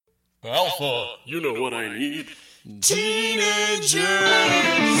Alpha, you know what I need. Teenagers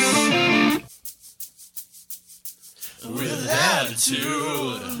with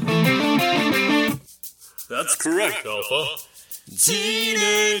attitude. That's correct, Alpha.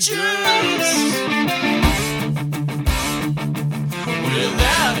 Teenagers with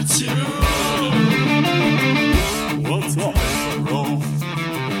attitude. What's up, bro?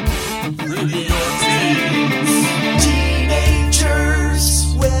 Bring me your teens.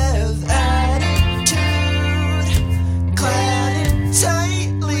 Teenagers with attitude, clad in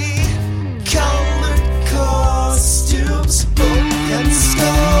tightly colored costumes, book and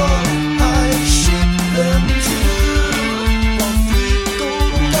skull. I ship them to bumpy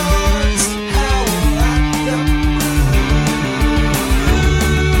gold guards, howl at them.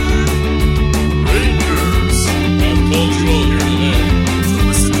 Rangers, I'm cultural here today to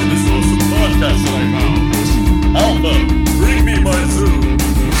listen to this awesome podcast that I found. Alpha, bring me my food.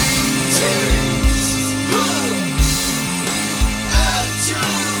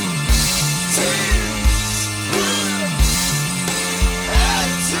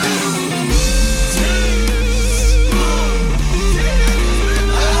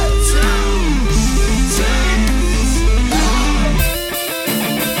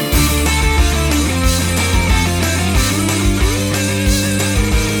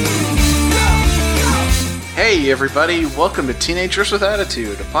 Hey everybody, welcome to Teenagers with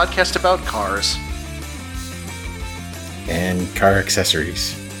Attitude, a podcast about cars. And car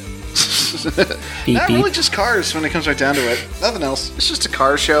accessories. Not really just cars when it comes right down to it. Nothing else. It's just a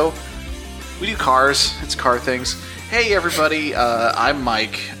car show. We do cars. It's car things. Hey everybody, I'm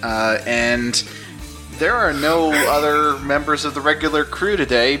Mike, and there are no other members of the regular crew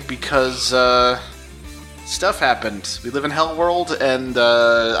today because stuff happened. We live in Hell World, and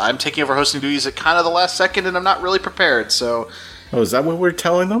I'm taking over hosting duties at kind of the last second, and I'm not really prepared, so... Oh, is that what we're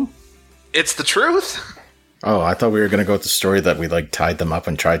telling them? It's the truth. Oh, I thought we were going to go with the story that we, tied them up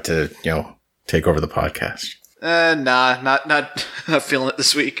and tried to, take over the podcast. Nah, not feeling it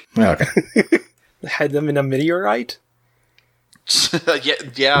this week. Okay. Had them in a meteorite?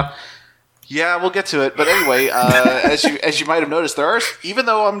 Yeah, we'll get to it. But anyway, as you might have noticed, there are, even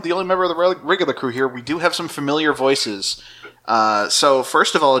though I'm the only member of the regular crew here, we do have some familiar voices. So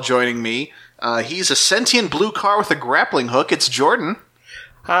first of all, joining me, he's a sentient blue car with a grappling hook. It's Jordan.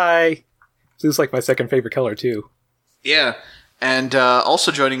 Hi. Blue's like my second favorite color, too. Yeah. And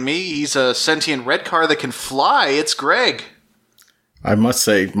also joining me, he's a sentient red car that can fly. It's Greg. I must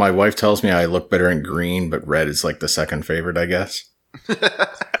say, my wife tells me I look better in green, but red is the second favorite, I guess.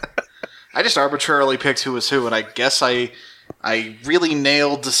 I just arbitrarily picked who was who, and I guess I really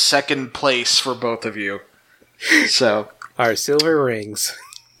nailed the second place for both of you. So Our silver rings.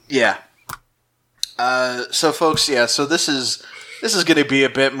 yeah. So folks, so this is going to be a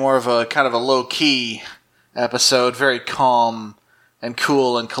bit more of a kind of a low key episode, very calm and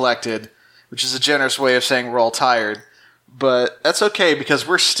cool and collected, which is a generous way of saying we're all tired. But that's okay because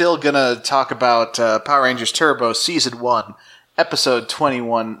we're still going to talk about Power Rangers Turbo Season 1. Episode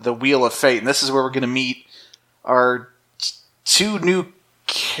 21, The Wheel of Fate. And this is where we're going to meet our two new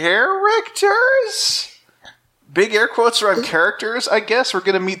characters? Big air quotes around characters, I guess. We're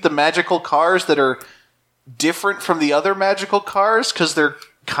going to meet the magical cars that are different from the other magical cars because they're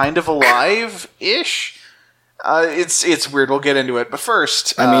kind of alive-ish. It's weird. We'll get into it. But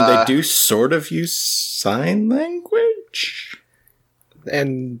first... they do sort of use sign language?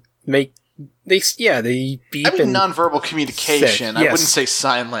 And make... They beep. I mean, nonverbal communication. Sick, yes. I wouldn't say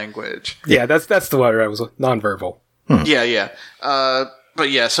sign language. Yeah, that's the word I was... Nonverbal. Yeah. But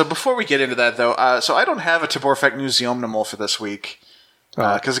yeah, so before we get into that, though, so I don't have a Taborfect Museumnimal for this week.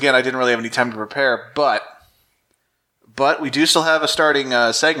 Because, again, I didn't really have any time to prepare. But we do still have a starting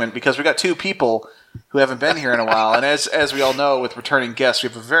segment because we got two people who haven't been here in a while. And as we all know, with returning guests, we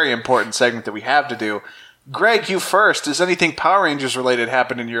have a very important segment that we have to do. Greg, you first. Has anything Power Rangers related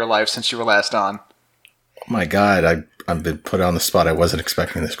happened in your life since you were last on? Oh my god, I've been put on the spot. I wasn't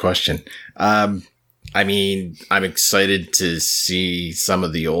expecting this question. I'm excited to see some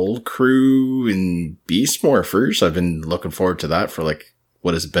of the old crew in Beast Morphers. I've been looking forward to that for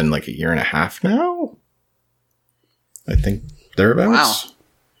what has it been, a year and a half now? I think thereabouts. Wow.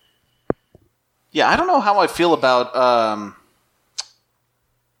 Yeah, I don't know how I feel about...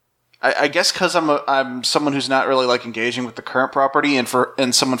 I guess because I'm someone who's not really engaging with the current property, and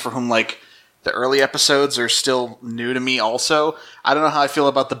someone for whom the early episodes are still new to me. Also, I don't know how I feel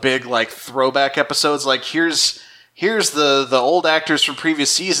about the big throwback episodes. Here's the old actors from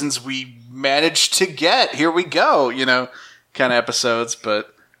previous seasons we managed to get. Here we go, kind of episodes.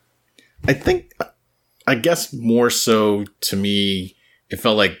 But I guess more so to me it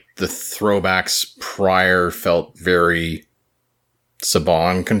felt like the throwbacks prior felt very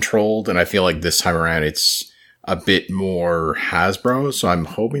Saban controlled, and I feel like this time around it's a bit more Hasbro, so I'm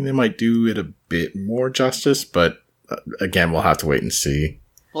hoping they might do it a bit more justice, but again, we'll have to wait and see.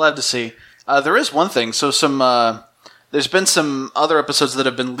 We'll have to see. There is one thing. So there's been some other episodes that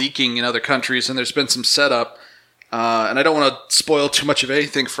have been leaking in other countries, and there's been some setup. And I don't want to spoil too much of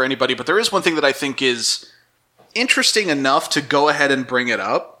anything for anybody, but there is one thing that I think is interesting enough to go ahead and bring it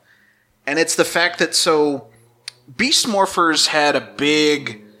up. And it's the fact that, Beast Morphers had a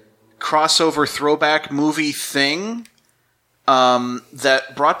big crossover throwback movie thing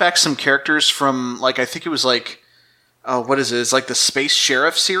that brought back some characters from, I think it was what is it? It's like the Space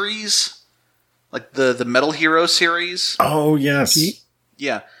Sheriff series? Like the Metal Hero series? Oh, yes.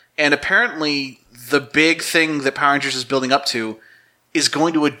 Yeah. And apparently the big thing that Power Rangers is building up to is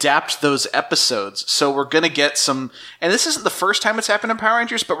going to adapt those episodes. So we're going to get some... And this isn't the first time it's happened in Power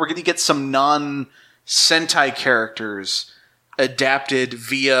Rangers, but we're going to get some non-Sentai characters adapted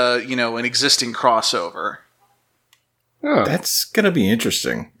via, an existing crossover. Oh. That's going to be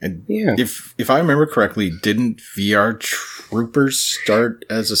interesting. And Yeah. if I remember correctly, didn't VR Troopers start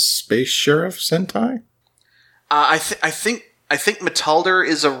as a Space Sheriff Sentai? I think Metalder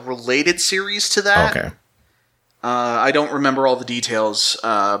is a related series to that. Okay. I don't remember all the details,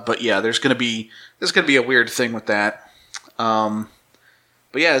 but yeah, there's gonna be a weird thing with that. But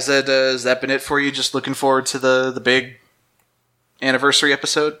yeah, has that been it for you? Just looking forward to the big anniversary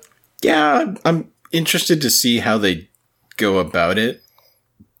episode? Yeah, I'm interested to see how they go about it.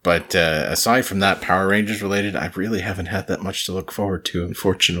 But aside from that, Power Rangers related, I really haven't had that much to look forward to,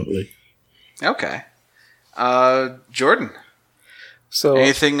 unfortunately. Okay. Jordan, So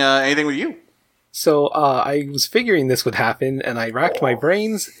anything with you? So I was figuring this would happen, and I racked my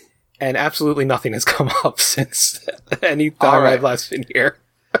brains, and absolutely nothing has come up since any time All right. I've last been here.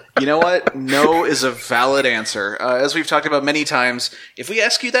 You know what? No is a valid answer. As we've talked about many times, if we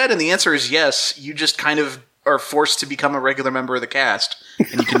ask you that and the answer is yes, you just kind of are forced to become a regular member of the cast,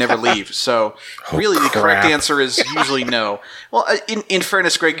 and you can never leave. So really, the correct crap. answer is usually no. Well, in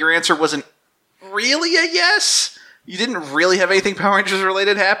fairness, Greg, your answer wasn't really a yes. You didn't really have anything Power Rangers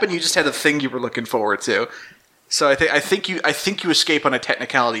related happen. You just had a thing you were looking forward to. So I think you escape on a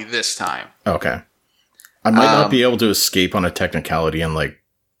technicality this time. Okay. I might not be able to escape on a technicality in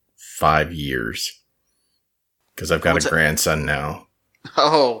 5 years. Because I've got What's a that? grandson now.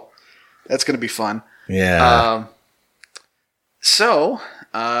 Oh, that's going to be fun. Yeah. So,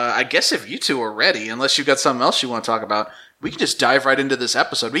 I guess if you two are ready, unless you've got something else you want to talk about, we can just dive right into this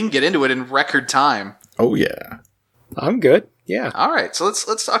episode. We can get into it in record time. Oh, yeah. I'm good. Yeah. All right, so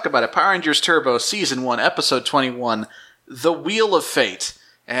let's talk about it. Power Rangers Turbo Season 1, Episode 21, The Wheel of Fate.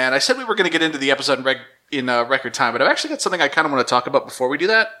 And I said we were going to get into the episode in record time, but I've actually got something I kind of want to talk about before we do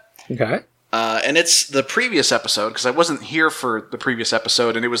that. Okay. And it's the previous episode, because I wasn't here for the previous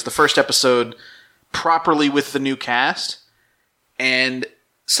episode, and it was the first episode properly with the new cast. And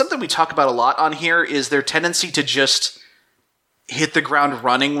something we talk about a lot on here is their tendency to just hit the ground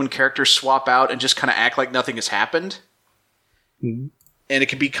running when characters swap out and just kind of act like nothing has happened. Mm-hmm. And it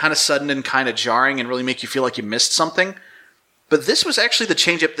can be kind of sudden and kind of jarring and really make you feel like you missed something. But this was actually the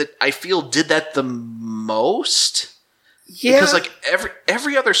change-up that I feel did that the most. Yeah. Because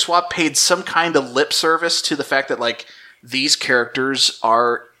every other swap paid some kind of lip service to the fact that these characters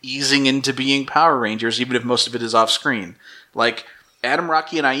are easing into being Power Rangers, even if most of it is off screen. Adam,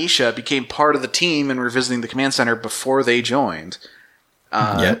 Rocky, and Aisha became part of the team and were visiting the command center before they joined.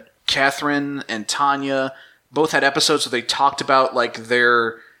 Yep. Catherine and Tanya both had episodes where they talked about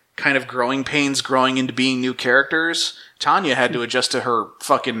their kind of growing pains growing into being new characters. Tanya had to adjust to her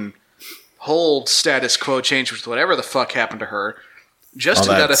fucking whole status quo change with whatever the fuck happened to her. Justin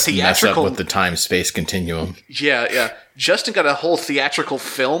got a Mess up theatrical... with the time-space continuum. Yeah. Justin got a whole theatrical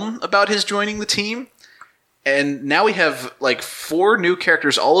film about his joining the team. And now we have 4 new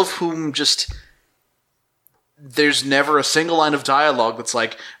characters, all of whom just... There's never a single line of dialogue that's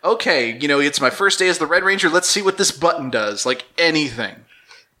okay, it's my first day as the Red Ranger, let's see what this button does. Anything.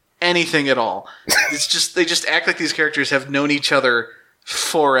 Anything at all. It's just, they just act like these characters have known each other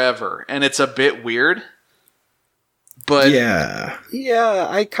forever. And it's a bit weird. But... Yeah. Yeah,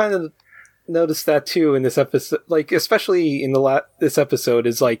 I kind of noticed that too in this episode. Especially in this episode,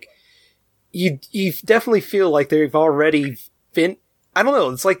 is you definitely feel like they've already been. I don't know.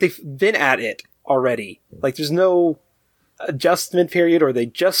 It's like they've been at it already. There's no adjustment period, or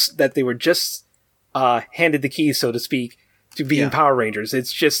they were just handed the keys, so to speak, to being Power Rangers.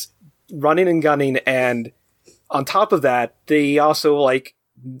 It's just running and gunning, and on top of that, they also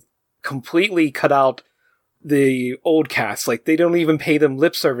completely cut out the old cast. Like, they don't even pay them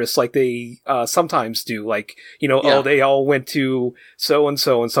lip service like they sometimes do. Like, Yeah. they all went to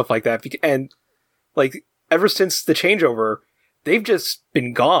so-and-so and stuff like that. And, like, ever since the changeover, they've just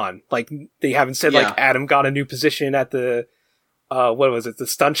been gone. Like, they haven't said, Yeah. like, Adam got a new position at the, what was it, the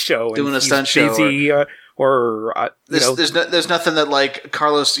stunt show. And Doing a he's stunt show, busy, There's nothing that, like,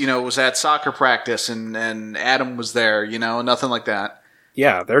 Carlos, was at soccer practice and Adam was there, nothing like that.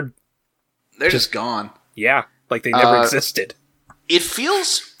 yeah, they're just gone. Yeah, like they never existed. It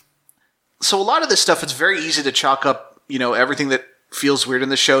feels so. A lot of this stuff, it's very easy to chalk up, everything that feels weird in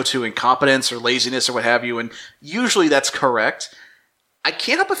the show to incompetence or laziness or what have you, and usually that's correct. I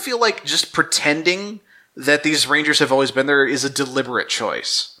can't help but feel like just pretending that these Rangers have always been there is a deliberate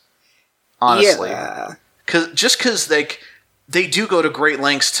choice. Honestly, Yeah. Because they do go to great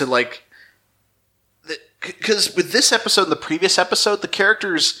lengths to, like, because with this episode and the previous episode, the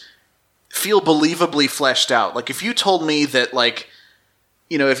characters feel believably fleshed out. Like, if you told me that, like,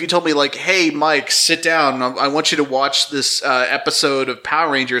 hey, Mike, sit down. I want you to watch this episode of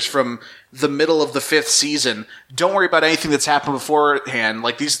Power Rangers from the middle of the 5th season. Don't worry about anything that's happened beforehand.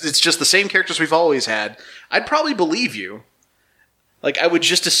 Like, it's just the same characters we've always had. I'd probably believe you. Like, I would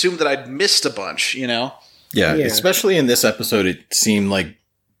just assume that I'd missed a bunch, Yeah, Yeah. especially in this episode, it seemed like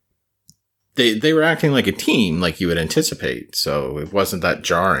they were acting like a team, like you would anticipate. So it wasn't that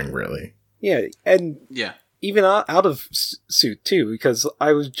jarring, really. Yeah, and Yeah. even out of suit too, because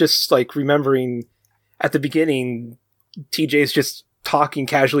I was just like remembering at the beginning, TJ's just talking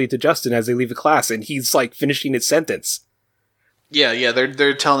casually to Justin as they leave the class, and he's like finishing his sentence. Yeah,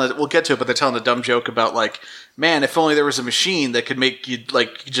 they're telling it. We'll get to it, but they're telling a dumb joke about, like, man, if only there was a machine that could make you,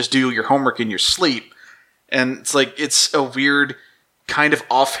 like, just do your homework in your sleep. And it's like, it's a weird kind of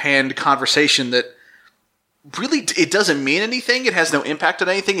offhand conversation that really, it doesn't mean anything. It has no impact on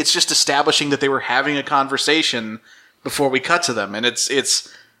anything. It's just establishing that they were having a conversation before we cut to them, and it's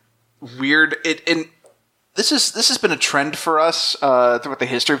weird. And this has been a trend for us throughout the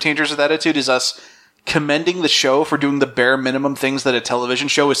history of Teenagers with Attitude, is us commending the show for doing the bare minimum things that a television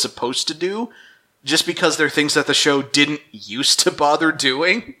show is supposed to do, just because they're things that the show didn't used to bother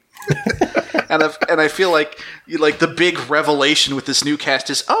doing. and I feel like the big revelation with this new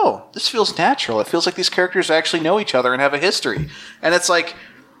cast is, oh, this feels natural. It feels like these characters actually know each other and have a history. And it's like,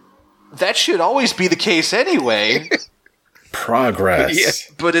 that should always be the case anyway. Progress.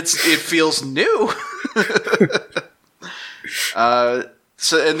 Yeah. But it feels new.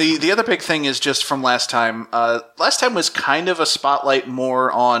 So, and the other big thing is just from last time. Last time was kind of a spotlight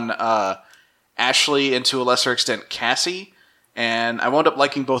more on Ashley and to a lesser extent Cassie, and I wound up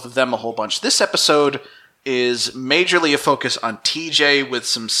liking both of them a whole bunch. This episode is majorly a focus on TJ with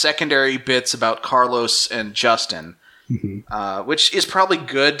some secondary bits about Carlos and Justin, which is probably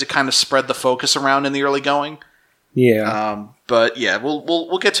good to kind of spread the focus around in the early going. Yeah. But yeah,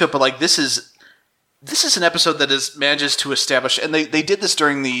 we'll get to it. But, like, this is an episode that manages to establish, and they did this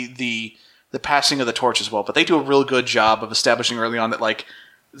during the passing of the torch as well. But they do a real good job of establishing early on that, like,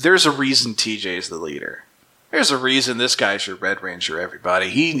 there's a reason TJ is the leader. There's a reason this guy's your Red Ranger. Everybody,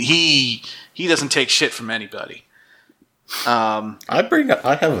 he doesn't take shit from anybody. I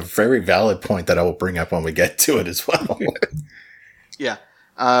have a very valid point that I will bring up when we get to it as well. Yeah.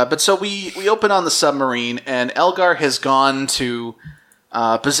 But so we open on the submarine, and Elgar has gone to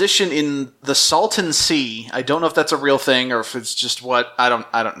position in the Salton Sea. I don't know if that's a real thing or if it's just what I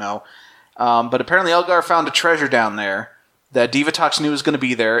don't know. But apparently Elgar found a treasure down there that Divatox knew was going to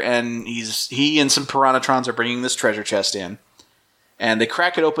be there, and he and some Piranatrons are bringing this treasure chest in. And they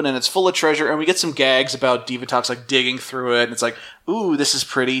crack it open, and it's full of treasure, and we get some gags about Divatox, like, digging through it, and it's like, ooh, this is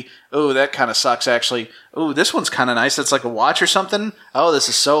pretty. Ooh, that kind of sucks, actually. Ooh, this one's kind of nice. It's like a watch or something. Oh, this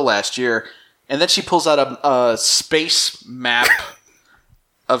is so last year. And then she pulls out a space map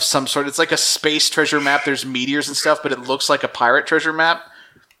of some sort. It's like a space treasure map. There's meteors and stuff, but it looks like a pirate treasure map.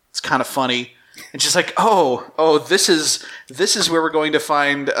 It's kind of funny. And she's like, oh, this is where we're going to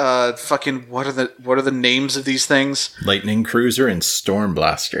find fucking what are the names of these things? Lightning Cruiser and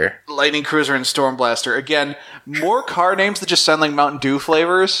Stormblaster. Lightning Cruiser and Stormblaster. Again, more car names that just sound like Mountain Dew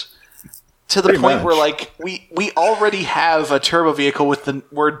flavors. To the Pretty point much. where, like, we already have a turbo vehicle with the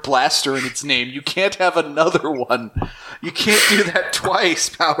word blaster in its name. You can't have another one. You can't do that twice,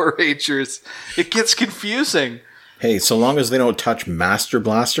 Power Rangers. It gets confusing. Hey, so long as they don't touch Master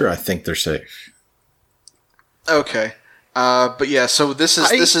Blaster, I think they're safe. Okay. But yeah, so this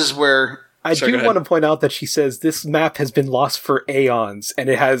is where I Sorry, go do ahead. want to point out that she says this map has been lost for aeons, and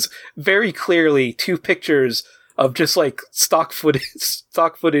it has very clearly two pictures of just like stock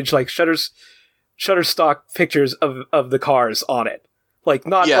footage, like Shutterstock pictures of the cars on it. Like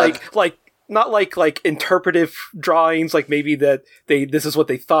not Yeah. like not like interpretive drawings, like maybe that this is what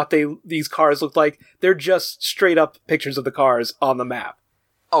they thought these cars looked like. They're just straight up pictures of the cars on the map.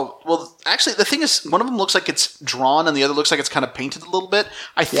 Oh, well, actually, the thing is, one of them looks like it's drawn and the other looks like it's kind of painted a little bit.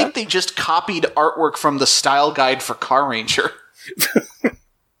 I think they just copied artwork from the style guide for Car Ranger.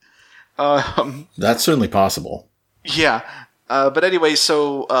 That's certainly possible. Yeah. But anyway,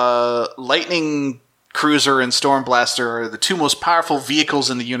 so Lightning Cruiser and Storm Blaster are the two most powerful vehicles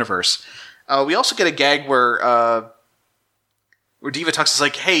in the universe. We also get a gag where Divatox is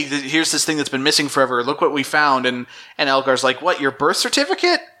like, hey, here's this thing that's been missing forever. Look what we found. And Elgar's like, what, your birth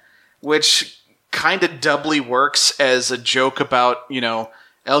certificate? Which kind of doubly works as a joke about,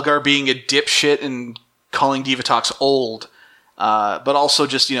 Elgar being a dipshit and calling Divatox old. But also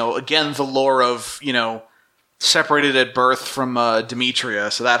just, again, the lore of, separated at birth from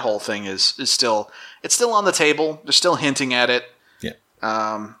Demetria. So that whole thing is still... It's still on the table. They're still hinting at it. Yeah.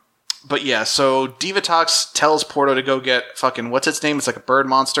 But yeah, so Divatox tells Porto to go get fucking... What's its name? It's like a bird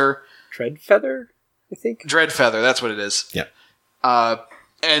monster. Dreadfeather, I think? Dreadfeather, that's what it is. Yeah.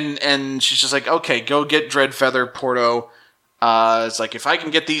 And she's just like, okay, go get Dreadfeather, Porto. It's like, if I can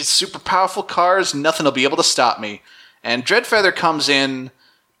get these super powerful cars, nothing will be able to stop me. And Dreadfeather comes in,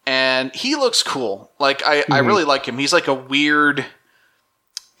 and he looks cool. Like, I really like him. He's like a weird...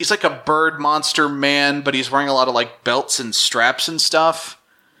 He's like a bird monster man, but he's wearing a lot of, like, belts and straps and stuff.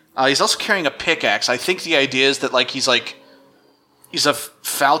 He's also carrying a pickaxe. I think the idea is that, he's a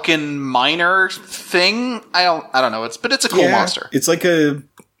falcon miner thing. I don't know. It's a cool monster.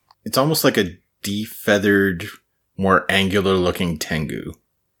 It's almost like a defeathered, more angular looking Tengu.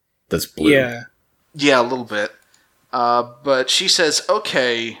 That's blue. Yeah. Yeah, a little bit. But she says,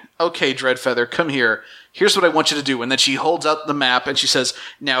 okay, Dreadfeather, come here. Here's what I want you to do. And then she holds out the map and she says,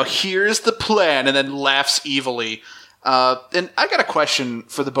 now here's the plan, and then laughs evilly. And I got a question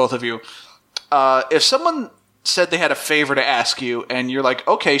for the both of you. If someone said they had a favor to ask you, and you're like,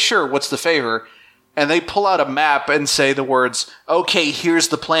 okay, sure, what's the favor? And they pull out a map and say the words, okay, here's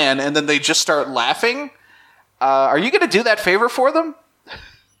the plan, and then they just start laughing, are you going to do that favor for them?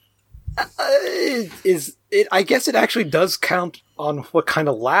 I guess it actually does count on what kind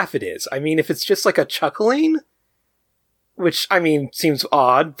of laugh it is. I mean, if it's just like a chuckling, which, I mean, seems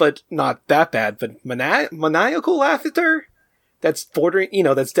odd, but not that bad, but maniacal laughter? That's bordering,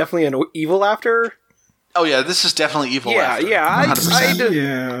 that's definitely an evil laughter. Oh yeah, this is definitely evil laughter. Yeah,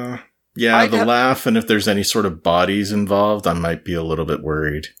 the laugh, and if there's any sort of bodies involved, I might be a little bit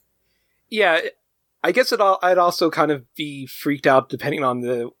worried. Yeah, I guess I'd also kind of be freaked out depending on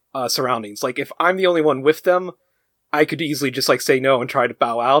the surroundings. Like, if I'm the only one with them, I could easily just, say no and try to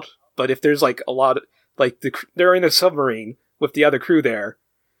bow out. But if there's, a lot of, they're in a submarine with the other crew there,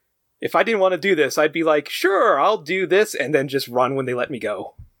 if I didn't want to do this, I'd be like, sure, I'll do this, and then just run when they let me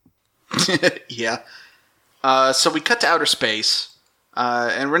go. Yeah. So we cut to outer space,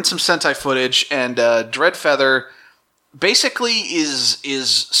 and we're in some Sentai footage, and Dreadfeather basically is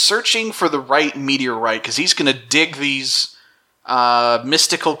searching for the right meteorite, because he's going to dig these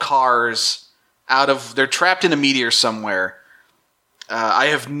mystical cars they're trapped in a meteor somewhere. I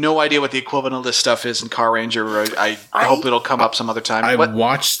have no idea what the equivalent of this stuff is in Car Ranger. I hope it'll come up some other time. I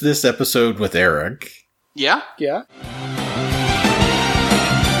watched this episode with Eric. Yeah? Yeah.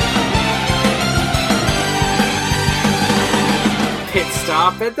 Pit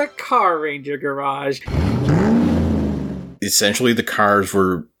stop at the Car Ranger garage. Essentially, the cars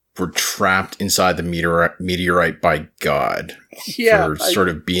were trapped inside the meteorite by God. Yeah. For sort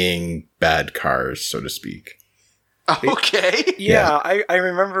of being bad cars, so to speak. Okay. Yeah, I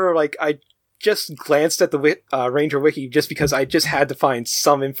remember, I just glanced at the Ranger Wiki just because I just had to find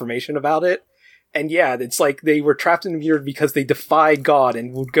some information about it. And yeah, it's like they were trapped in the meteor because they defied God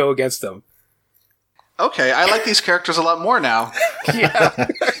and would go against them. Okay, I like these characters a lot more now. Yeah.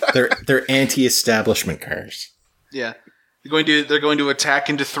 They're anti-establishment cars. Yeah. They're going to attack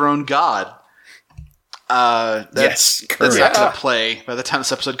and dethrone God. Yes, correct. That's not going to play by the time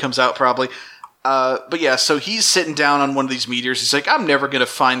this episode comes out, probably. But yeah, so he's sitting down on one of these meteors. He's like, I'm never going to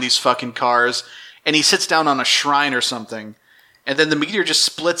find these fucking cars. And he sits down on a shrine or something. And then the meteor just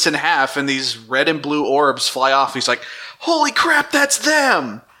splits in half, and these red and blue orbs fly off. He's like, holy crap, that's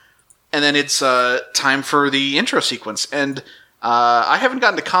them! And then it's time for the intro sequence. And I haven't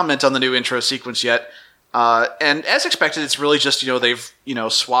gotten to comment on the new intro sequence yet. And as expected, it's really just, they've,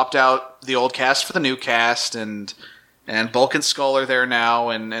 swapped out the old cast for the new cast, and Bulk and Skull are there now,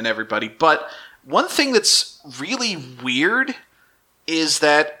 and everybody. But one thing that's really weird is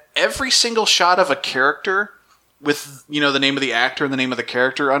that every single shot of a character with, the name of the actor and the name of the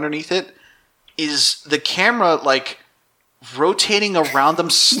character underneath it is the camera, rotating around them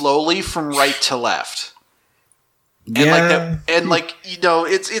slowly from right to left. And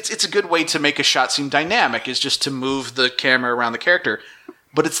it's a good way to make a shot seem dynamic, is just to move the camera around the character.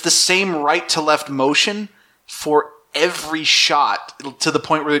 But it's the same right to left motion for every shot to the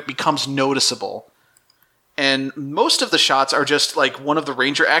point where it becomes noticeable. And most of the shots are just like one of the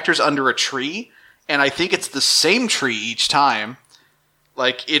ranger actors under a tree, and I think it's the same tree each time.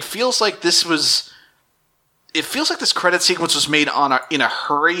 Like, it feels like this credit sequence was made in a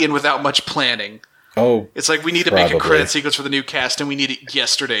hurry and without much planning. Oh, it's like, we need to make a credit sequence for the new cast, and we need it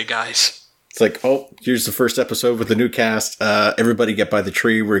yesterday, guys. It's like, oh, here's the first episode with the new cast. Everybody get by the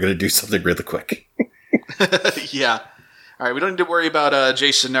tree. We're going to do something really quick. Yeah. All right, we don't need to worry about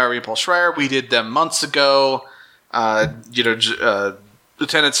Jason Nari and Paul Schreier. We did them months ago.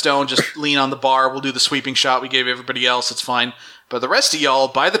 Lieutenant Stone, just lean on the bar. We'll do the sweeping shot we gave everybody else. It's fine. But the rest of y'all,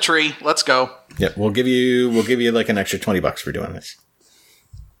 by the tree. Let's go. Yeah, we'll give you like an extra $20 for doing this.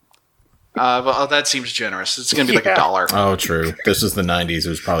 Well, that seems generous. It's going to be like $1. Oh, true. This is the 90s. It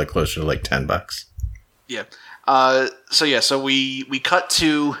was probably closer to like $10. Yeah. So we cut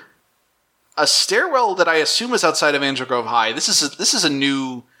to a stairwell that I assume is outside of Angel Grove High. This is a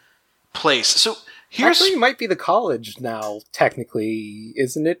new place. So actually, it might be the college now. Technically,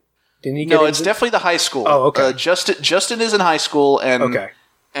 isn't it? Didn't he? No, it's definitely the high school. Oh, okay. Justin is in high school, and okay.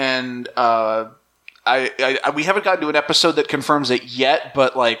 And we haven't gotten to an episode that confirms it yet,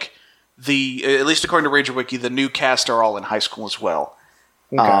 but like at least according to Ranger Wiki, the new cast are all in high school as well.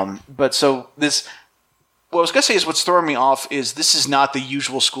 Okay. But so this. What I was going to say is what's throwing me off is this is not the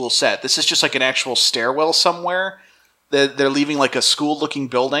usual school set. This is just like an actual stairwell somewhere. They're leaving like a school-looking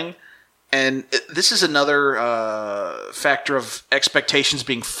building. And this is another factor of expectations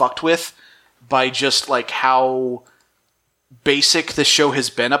being fucked with by just like how basic the show has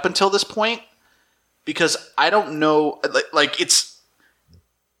been up until this point. Because I don't know,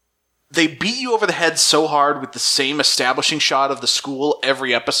 they beat you over the head so hard with the same establishing shot of the school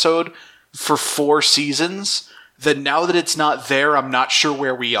every episode for 4 seasons that now that it's not there, I'm not sure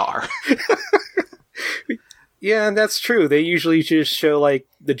where we are. Yeah, and that's true. They usually just show like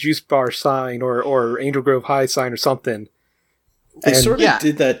the Juice Bar sign or Angel Grove High sign or something. They sort of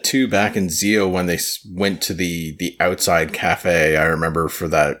did that too back in Zeo when they went to the outside cafe. I remember for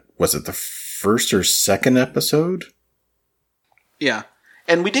that, was it the first or second episode? Yeah.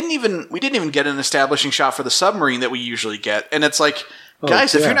 And we didn't even get an establishing shot for the submarine that we usually get. And it's like,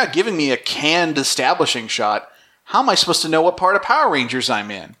 guys, if you're not giving me a canned establishing shot, how am I supposed to know what part of Power Rangers I'm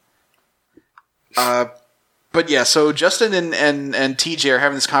in? But yeah, so Justin and TJ are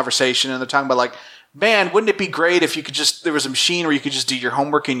having this conversation, and they're talking about like, man, wouldn't it be great if you could there was a machine where you could just do your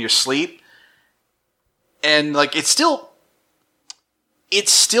homework in your sleep? And like, it still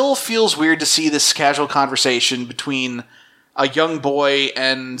feels weird to see this casual conversation between a young boy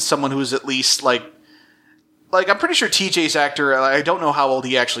and someone who's at least like I'm pretty sure TJ's actor, I don't know how old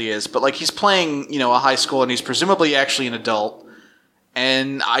he actually is, but like he's playing, a high school and he's presumably actually an adult.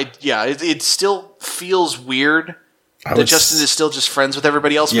 And it still feels weird that Justin is still just friends with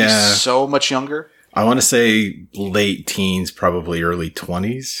everybody else, but he's so much younger. I want to say late teens, probably early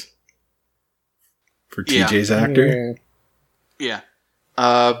 20s for TJ's actor. Yeah.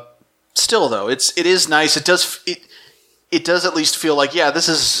 Still though, it is nice. It does at least feel like, this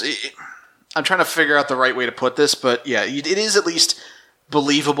is... I'm trying to figure out the right way to put this, but yeah, it is at least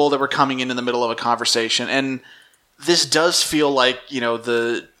believable that we're coming in the middle of a conversation. And this does feel like, it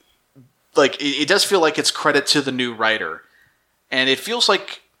does feel like it's credit to the new writer. And it feels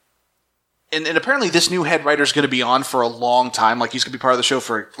like, and apparently this new head writer is going to be on for a long time. Like, he's going to be part of the show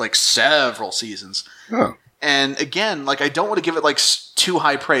for like several seasons. Oh. And again, like, I don't want to give it like too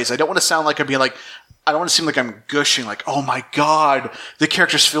high praise. I don't want to sound like I'm being like, I don't want to seem like I'm gushing, like, oh my god, the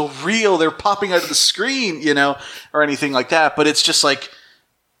characters feel real, they're popping out of the screen, or anything like that. But it's just like,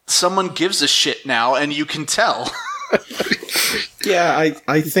 someone gives a shit now, and you can tell. Yeah,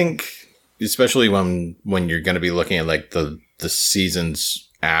 I think, especially when you're going to be looking at like the seasons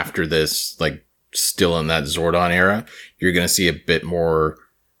after this, like still in that Zordon era, you're going to see a bit more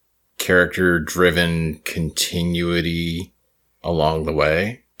character-driven continuity along the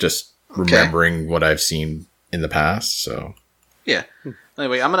way. Just remembering what I've seen in the past, so yeah.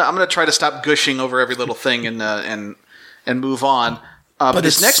 Anyway, I'm gonna try to stop gushing over every little thing and move on. But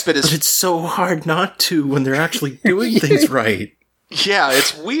this next bit is... But it's so hard not to when they're actually doing things right. Yeah,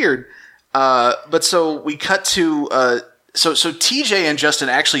 it's weird. But so we cut to... So TJ and Justin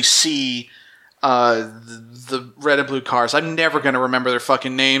actually see the red and blue cars. I'm never going to remember their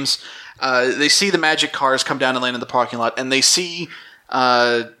fucking names. They see the magic cars come down and land in the parking lot, and they see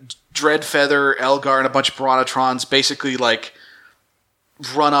Dreadfeather, Elgar, and a bunch of Piranatrons basically like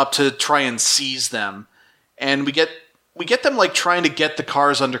run up to try and seize them, and we get them like trying to get the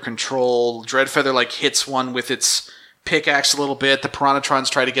cars under control. Dreadfeather like hits one with its pickaxe a little bit. The Piranatrons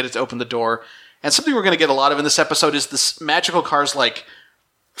try to get it to open the door. And something we're going to get a lot of in this episode is this magical cars like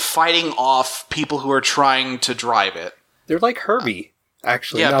fighting off people who are trying to drive it. They're like Herbie,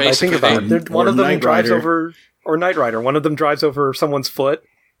 actually. Yeah, now that I think basically. about it. One of them Knight drives Rider. over, or Knight Rider. One of them drives over someone's foot.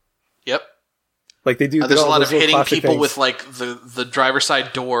 Yep. Like they do. There's a all lot of those little hitting classic people things. with like the driver's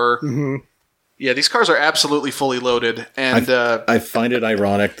side door. Mm-hmm. Yeah, these cars are absolutely fully loaded, and I find it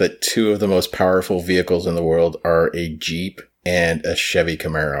ironic that two of the most powerful vehicles in the world are a Jeep and a Chevy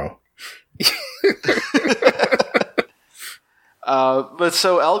Camaro. But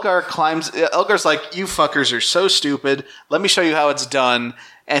so Elgar's like, you fuckers are so stupid. Let me show you how it's done.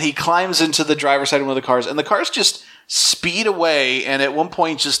 And he climbs into the driver's side of one of the cars, and the cars just speed away, and at one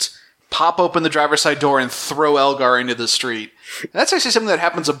point just pop open the driver's side door and throw Elgar into the street. And that's actually something that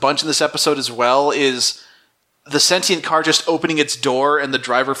happens a bunch in this episode as well, is the sentient car just opening its door and the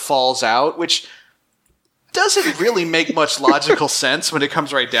driver falls out, which doesn't really make much logical sense when it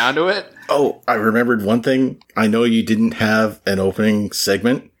comes right down to it. Oh, I remembered one thing. I know you didn't have an opening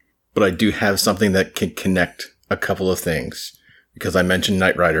segment, but I do have something that can connect a couple of things, because I mentioned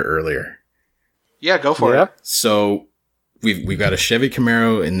Knight Rider earlier. Yeah, go for it. So we've got a Chevy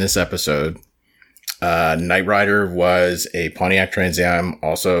Camaro in this episode. Knight Rider was a Pontiac Trans Am,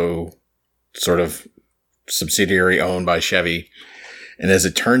 also sort of subsidiary owned by Chevy. And as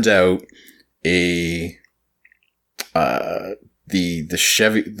it turns out, the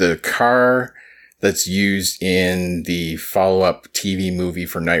car that's used in the follow-up TV movie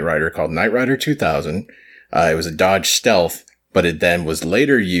for Knight Rider called Knight Rider 2000, it was a Dodge Stealth, but it then was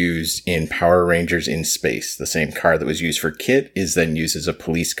later used in Power Rangers in Space. The same car that was used for KITT is then used as a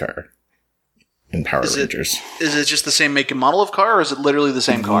police car in Power Rangers. Is it just the same make and model of car, or is it literally the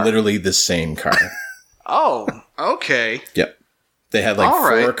same car? Literally the same car. Oh, okay. Yep. They had like All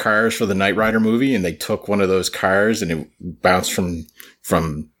four right. cars for the Knight Rider movie, and they took one of those cars and it bounced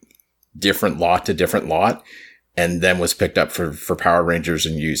from different lot to different lot, and then was picked up for Power Rangers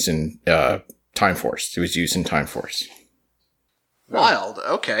and used in Time Force. It was used in Time Force. Wild.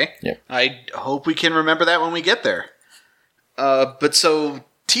 Okay. Yeah. I hope we can remember that when we get there. But so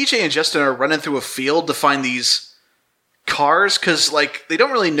TJ and Justin are running through a field to find these cars, because like they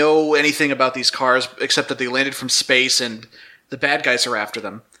don't really know anything about these cars except that they landed from space and the bad guys are after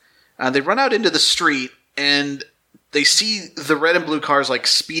them. They run out into the street and they see the red and blue cars like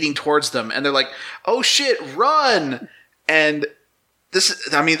speeding towards them, and they're like, "Oh shit, run!" And this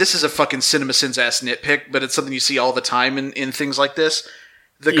is a fucking CinemaSins ass nitpick, but it's something you see all the time in things like this.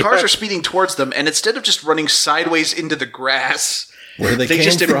 The cars are speeding towards them, and instead of just running sideways into the grass, Where they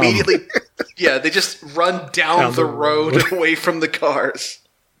just came from. immediately, they just run down the road away from the cars.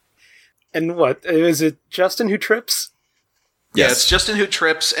 And what is it? Justin who trips? Yeah, Yes. it's Justin who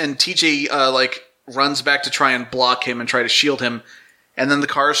trips, and TJ runs back to try and block him and try to shield him, and then the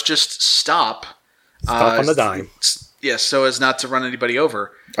cars just stop. Stop on the dime. Yes, so as not to run anybody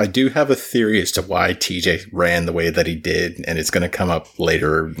over. I do have a theory as to why TJ ran the way that he did, and it's going to come up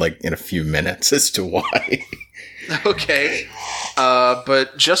later, like in a few minutes, as to why. Okay.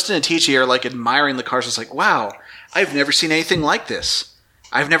 But Justin and TJ are like admiring the cars. It's like, wow, I've never seen anything like this.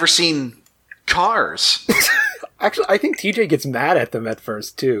 I've never seen cars. Actually, I think TJ gets mad at them at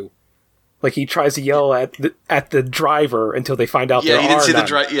first too. Like he tries to yell at the driver until they find out. Yeah, there he didn't are see none. the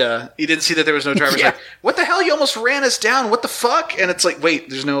driver. Yeah, he didn't see that there was no driver. He's Yeah. like, what the hell? You almost ran us down. What the fuck? And it's like, wait,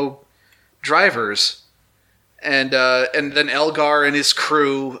 there's no drivers. And then Elgar and his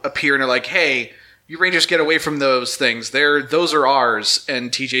crew appear and are like, hey, you Rangers get away from those things. Those are ours. And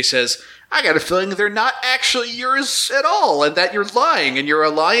TJ says, I got a feeling they're not actually yours at all, and that you're lying, and you're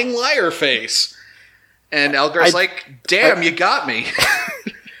a lying liar face. And Elgar's like, damn, you got me.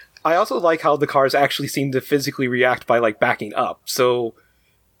 I also like how the cars actually seem to physically react by like backing up. So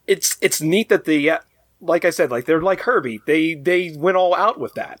it's neat that they, like I said, like they're like Herbie. They went all out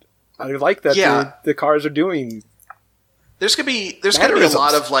with that. I like that the cars are doing. There's gonna be a Mannerisms.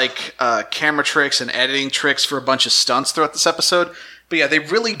 lot of like camera tricks and editing tricks for a bunch of stunts throughout this episode. But yeah, they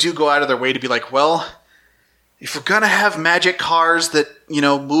really do go out of their way to be like, well, if we're gonna have magic cars that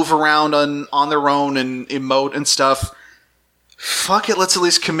move around on their own and emote and stuff, fuck it, let's at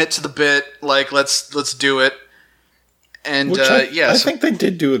least commit to the bit. Like let's do it. And I think they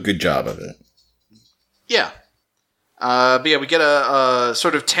did do a good job of it. yeah. But yeah, we get a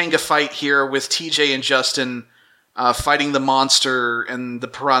sort of Tenga fight here with TJ and Justin fighting the monster and the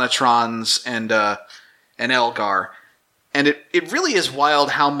Piranatrons and Elgar. And it really is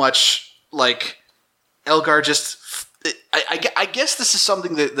wild how much, like, Elgar just... I guess this is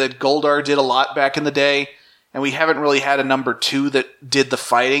something that Goldar did a lot back in the day, and we haven't really had a number 2 that did the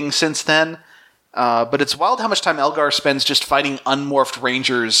fighting since then. But it's wild how much time Elgar spends just fighting unmorphed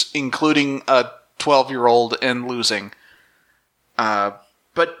Rangers, including a 12-year-old, and losing.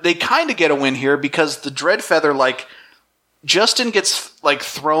 But they kind of get a win here because the Dreadfeather, like, Justin gets, like,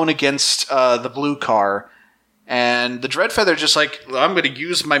 thrown against the blue car, and the Dreadfeather just like, I'm going to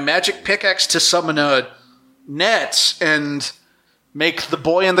use my magic pickaxe to summon a net and make the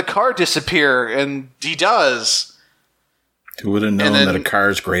boy in the car disappear, and he does. Who would have known that a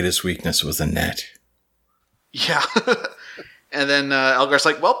car's greatest weakness was a net? Yeah. And then Elgar's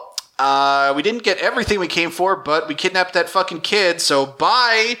like, well, we didn't get everything we came for, but we kidnapped that fucking kid, so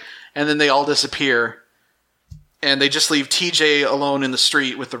bye! And then they all disappear. And they just leave TJ alone in the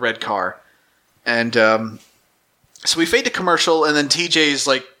street with the red car. And so we fade to commercial, and then TJ's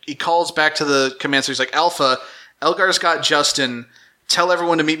like, he calls back to the command center. He's like, Alpha, Elgar's got Justin. Tell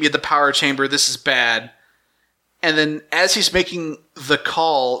everyone to meet me at the power chamber. This is bad. And then as he's making the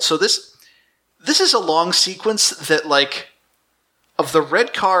call, so this is a long sequence that, like, of the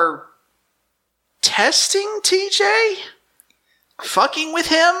red car testing TJ? Fucking with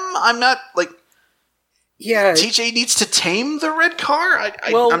him? I'm not, like... Yeah. TJ needs to tame the red car?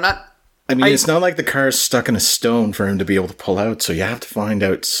 I'm not... I mean, it's not like the car is stuck in a stone for him to be able to pull out, so you have to find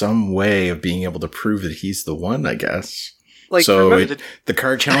out some way of being able to prove that he's the one, I guess. Like, so the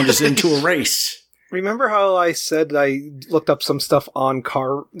car challenges into a race. Remember how I said I looked up some stuff on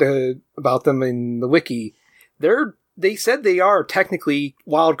about them in the wiki? They said they are technically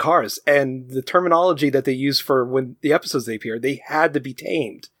wild cars, and the terminology that they use for when the episodes they appear, they had to be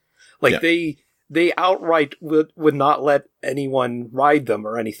tamed. Like, Yeah. they outright would not let anyone ride them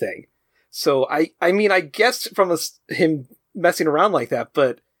or anything. So, I mean, I guess from him messing around like that,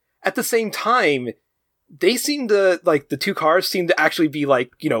 but at the same time, they seem to, like, the two cars seem to actually be,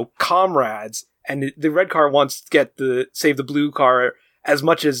 like, you know, comrades, and the red car wants to save the blue car as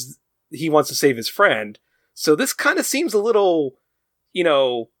much as he wants to save his friend. So this kind of seems a little, you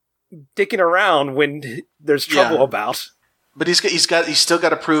know, dicking around when there's trouble about. But he's still got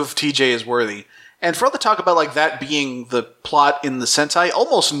to prove TJ is worthy. And for all the talk about, like, that being the plot in the Sentai,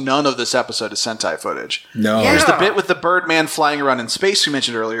 almost none of this episode is Sentai footage. No. Yeah. There's the bit with the Birdman flying around in space we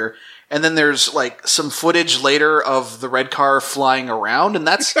mentioned earlier, and then there's, like, some footage later of the red car flying around, and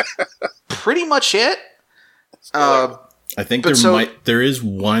that's pretty much it. I think there is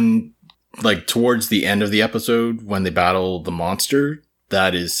one, like, towards the end of the episode when they battle the monster.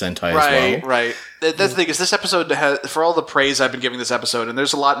 That is Sentai as well. Right. That's the thing, is this episode has, for all the praise I've been giving this episode, and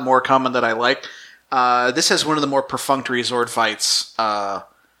there's a lot more coming that I like, this has one of the more perfunctory Zord fights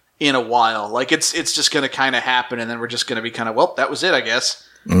in a while. Like, it's just going to kind of happen, and then we're just going to be kind of, well, that was it, I guess.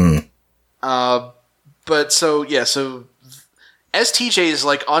 But so as TJ is,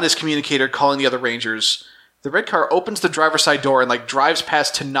 like, on his communicator calling the other Rangers, the red car opens the driver's side door and, like, drives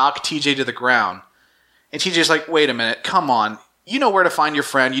past to knock TJ to the ground. And TJ's like, wait a minute, come on. You know where to find your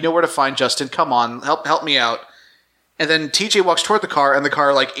friend. You know where to find Justin. Come on, help me out. And then TJ walks toward the car, and the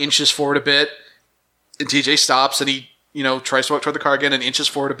car, like, inches forward a bit. And TJ stops, and he, you know, tries to walk toward the car again and inches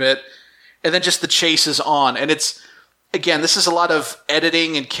forward a bit. And then just the chase is on. And it's, again, this is a lot of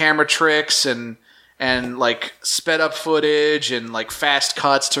editing and camera tricks and like, sped up footage and, like, fast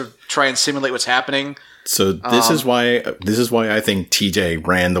cuts to try and simulate what's happening. So this is why I think TJ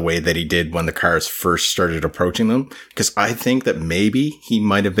ran the way that he did when the cars first started approaching them, because I think that maybe he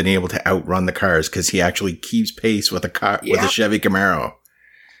might have been able to outrun the cars because he actually keeps pace with with a Chevy Camaro.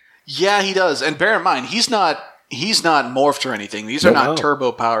 Yeah, he does. And bear in mind, he's not morphed or anything. These are not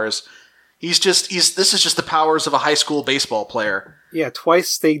turbo powers. This is just the powers of a high school baseball player. Yeah,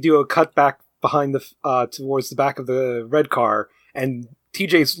 twice they do a cutback behind towards the back of the red car, and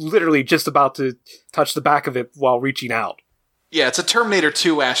TJ's literally just about to touch the back of it while reaching out. Yeah, it's a Terminator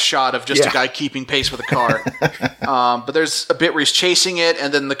 2-ass shot of just a guy keeping pace with a car. But there's a bit where he's chasing it,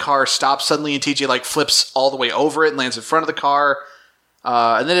 and then the car stops suddenly, and TJ, like, flips all the way over it and lands in front of the car.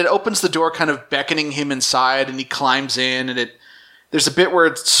 And then it opens the door, kind of beckoning him inside, and he climbs in, and there's a bit where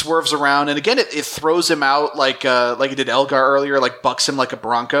it swerves around, and again, it throws him out like it did Elgar earlier, like bucks him like a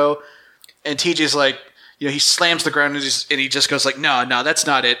Bronco. And TJ's like, you know, he slams the ground, and he just goes like, no, that's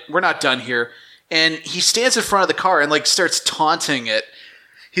not it. We're not done here. And he stands in front of the car and, like, starts taunting it.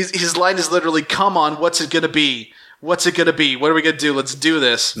 His line is literally, come on, what's it going to be? What's it going to be? What are we going to do? Let's do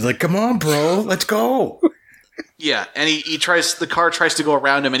this. He's like, come on, bro, let's go. Yeah, and the car tries to go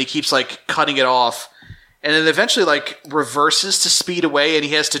around him, and he keeps, like, cutting it off. And then eventually, like, reverses to speed away, and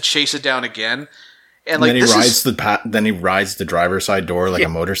he has to chase it down again. And then like then he rides the driver's side door like a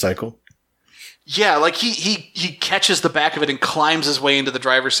motorcycle. Yeah, like he catches the back of it and climbs his way into the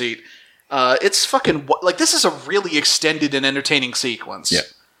driver's seat. It's fucking like this is a really extended and entertaining sequence. Yeah.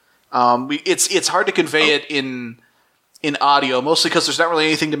 It's hard to convey it in audio, mostly because there's not really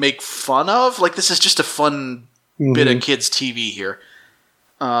anything to make fun of. Like this is just a fun bit of kids' TV here.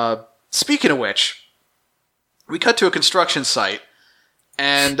 Speaking of which, we cut to a construction site,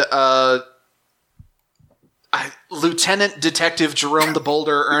 and Lieutenant Detective Jerome the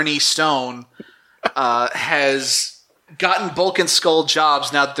Boulder Ernie Stone has gotten Bulk and Skull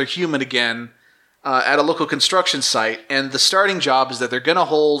jobs now that they're human again at a local construction site, and the starting job is that they're going to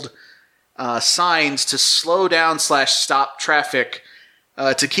hold signs to slow down / stop traffic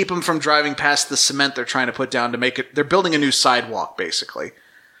to keep them from driving past the cement they're trying to put down to make it. They're building a new sidewalk, basically.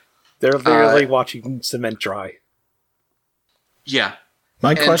 They're literally watching cement dry. Yeah.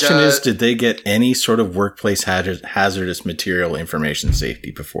 My question is, did they get any sort of workplace hazardous material information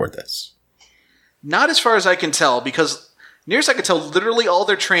safety before this? Not as far as I can tell, because near as I can tell, literally all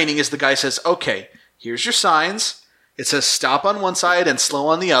their training is the guy says, okay, here's your signs. It says stop on one side and slow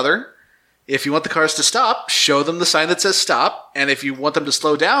on the other. If you want the cars to stop, show them the sign that says stop. And if you want them to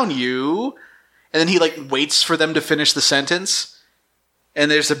slow down, And then he like waits for them to finish the sentence. And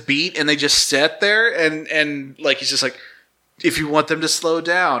there's a beat and they just sit there and like he's just like, if you want them to slow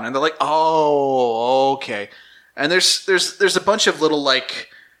down. And they're like, oh, okay. And there's a bunch of little like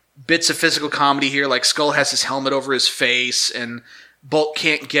bits of physical comedy here. Like Skull has his helmet over his face and Bulk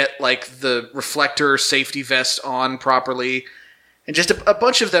can't get like the reflector safety vest on properly. And just a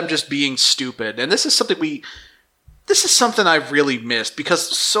bunch of them just being stupid. And this is something I really missed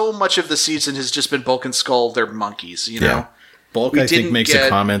because so much of the season has just been Bulk and Skull. They're monkeys, you know? Bulk, I think, makes a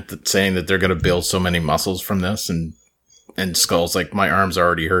comment saying that they're going to build so many muscles from this, and Skull's like, my arm's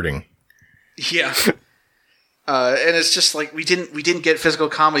already hurting. Yeah. And it's just like we didn't get physical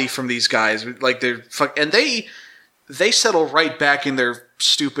comedy from these guys. Like and they settle right back in their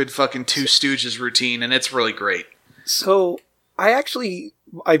stupid fucking Two Stooges routine, and it's really great. So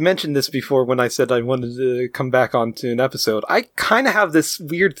I mentioned this before when I said I wanted to come back onto an episode. I kind of have this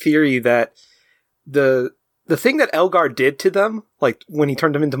weird theory that the thing that Elgar did to them, like when he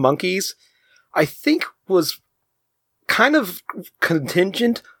turned them into monkeys, I think was kind of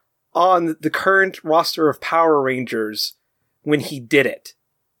contingent on the current roster of Power Rangers when he did it.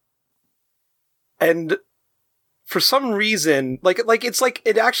 And for some reason, like it's like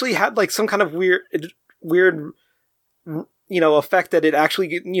it actually had like some kind of weird effect that it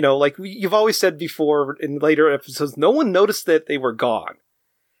actually, like you've always said before in later episodes, no one noticed that they were gone.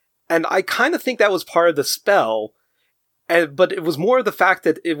 And I kind of think that was part of the spell, but it was more the fact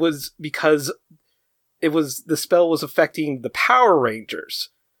that it was because the spell was affecting the Power Rangers.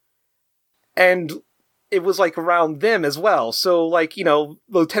 And it was like around them as well. So like,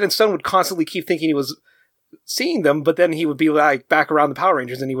 Lieutenant Stone would constantly keep thinking he was seeing them, but then he would be like back around the Power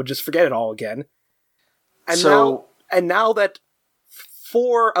Rangers and he would just forget it all again. And now that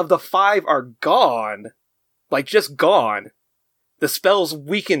 4 of the 5 are gone, like just gone, the spell's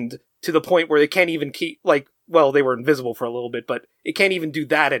weakened to the point where they can't even keep, like, well, they were invisible for a little bit, but it can't even do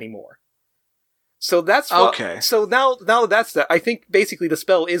that anymore. So that's okay. So now that's that. I think basically the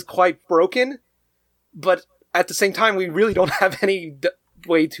spell is quite broken, but at the same time, we really don't have any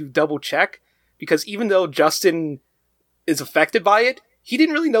way to double check, because even though Justin is affected by it, he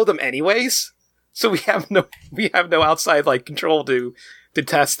didn't really know them anyways. So we have no outside like control to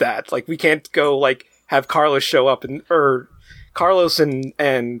test that. Like we can't go like have Carlos show up or Carlos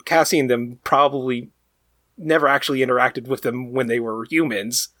and Cassie and them probably never actually interacted with them when they were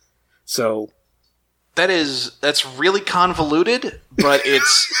humans. So that's really convoluted, but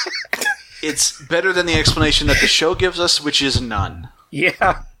it's better than the explanation that the show gives us, which is none.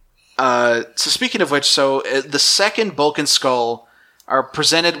 Yeah. So speaking of which, the second Bulk and Skull are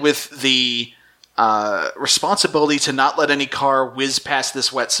presented with the responsibility to not let any car whiz past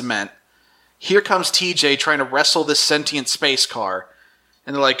this wet cement. Here comes TJ trying to wrestle this sentient space car.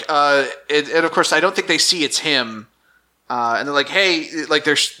 And they're like, and of course, I don't think they see it's him. And they're like, hey, like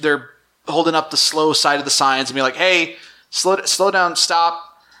they're holding up the slow side of the signs and be like, hey, slow down,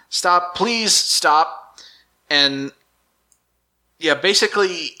 stop, please stop. And yeah, basically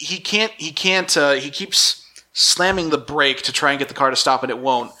he keeps slamming the brake to try and get the car to stop, and it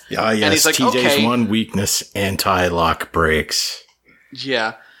won't. Ah, yes, and he's like, TJ's one weakness, anti-lock brakes.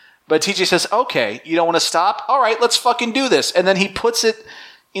 Yeah. But TJ says, okay, you don't want to stop? All right, let's fucking do this. And then he puts it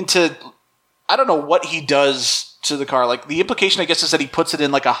into, I don't know what he does to the car. Like, the implication, I guess, is that he puts it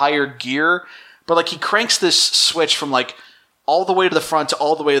in, like, a higher gear. But, like, he cranks this switch from, like, all the way to the front to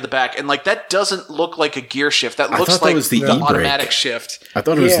all the way to the back. And like that doesn't look like a gear shift. That looks thought like that was the e-brake. automatic shift. I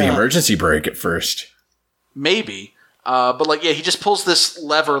thought it was the Yeah. emergency brake at first. Maybe. But like, yeah, he just pulls this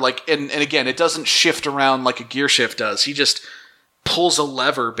lever, like, and again, it doesn't shift around like a gear shift does. He just pulls a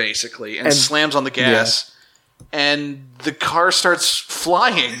lever basically and slams on the gas, and the car starts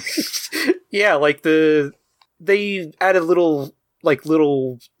flying. Yeah, like they added little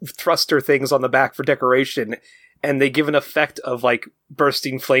thruster things on the back for decoration, and they give an effect of like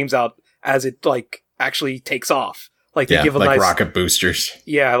bursting flames out as it like actually takes off. Like they give a like nice rocket boosters.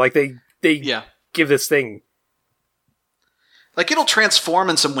 Yeah, like they Yeah. give this thing. Like it'll transform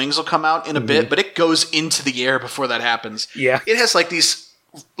and some wings will come out in a bit, but it goes into the air before that happens. Yeah. It has like these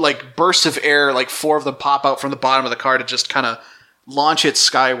like bursts of air, like 4 of them pop out from the bottom of the car to just kind of launch it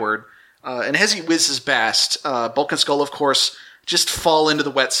skyward. And as he whizzes past, Bulk and Skull, of course, just fall into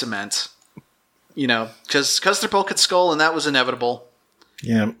the wet cement. You know, because they're Bulk and Skull, and that was inevitable.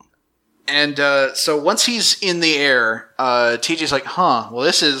 Yeah. And so once he's in the air, TJ's like, well,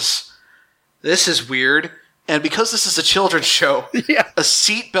 this is weird. And because this is a children's show, Yeah. a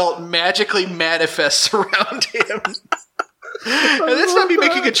seatbelt magically manifests around him. And that's not me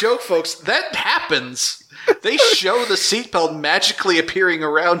making a joke, folks. That happens. They show the seatbelt magically appearing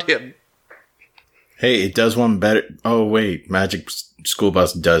around him. Hey, it does one better. Oh, wait. Magic School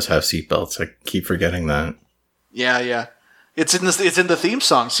Bus does have seatbelts. I keep forgetting that. Yeah. It's in the theme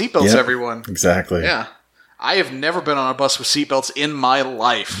song. Seatbelts, Yep. everyone. Exactly. Yeah. I have never been on a bus with seatbelts in my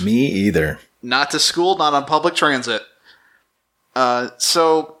life. Me either. Not to school, not on public transit.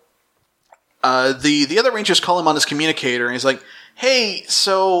 So the other Rangers call him on his communicator, and he's like, "Hey,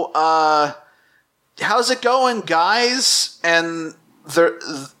 so how's it going, guys?" And they're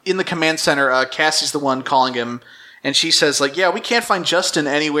in the command center. Cassie's the one calling him, and she says, "Like, yeah, we can't find Justin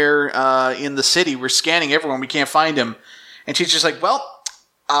anywhere in the city. We're scanning everyone. We can't find him." And she's just like, "Well,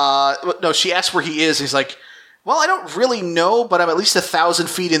 no." She asks where he is. He's like, "Well, I don't really know, but I'm at least 1,000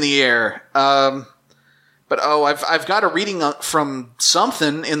 feet in the air. But I've got a reading from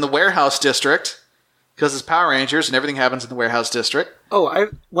something in the warehouse district because it's Power Rangers and everything happens in the warehouse district." Oh, I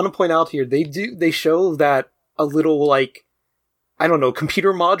want to point out here they show that a little like I don't know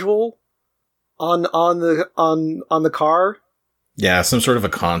computer module on the car. Yeah, some sort of a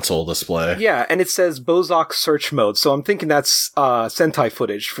console display. Yeah, and it says Bozak search mode. So I'm thinking that's Sentai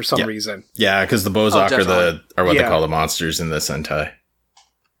footage for some Yeah. reason. Yeah, because the Bozak definitely. are what they Yeah. call the monsters in the Sentai.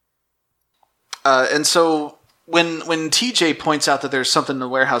 And so when TJ points out that there's something in the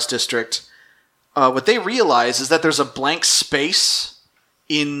warehouse district, what they realize is that there's a blank space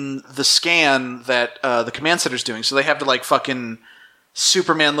in the scan that the command center's doing. So they have to like fucking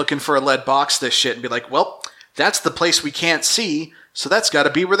Superman looking for a lead box this shit and be like, well, that's the place we can't see, so that's got to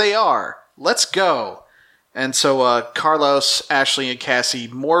be where they are. Let's go. And so Carlos, Ashley, and Cassie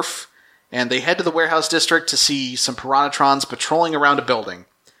morph, and they head to the warehouse district to see some Piranhatrons patrolling around a building.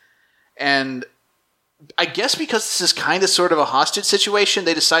 And I guess because this is kind of sort of a hostage situation,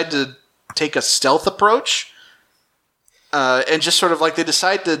 they decide to take a stealth approach. And just sort of like they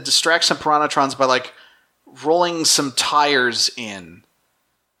decide to distract some Piranhatrons by like rolling some tires in.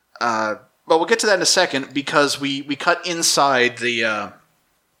 But we'll get to that in a second because we cut inside the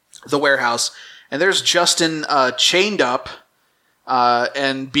warehouse and there's Justin chained up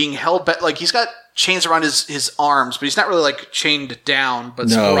and being held back. Like he's got chains around his arms, but he's not really like chained down. But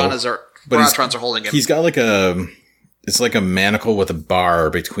some Piranhatrons are holding him. He's got like it's like a manacle with a bar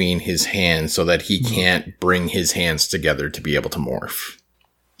between his hands so that he can't bring his hands together to be able to morph.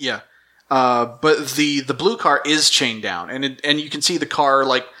 Yeah. But the blue car is chained down and you can see the car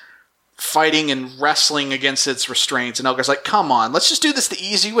like fighting and wrestling against its restraints, and Elgar's like, "Come on, let's just do this the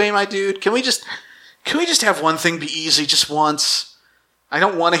easy way, my dude. Can we just have one thing be easy just once? I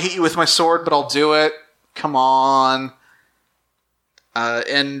don't want to hit you with my sword, but I'll do it. Come on."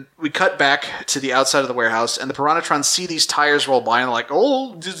 And we cut back to the outside of the warehouse, and the Piranhatrons see these tires roll by, and they're like,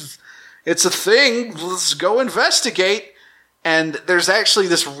 "Oh, it's a thing. Let's go investigate." And there's actually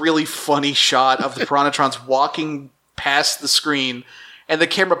this really funny shot of the Piranhatrons walking past the screen, and the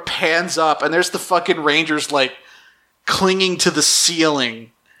camera pans up, and there's the fucking Rangers, like, clinging to the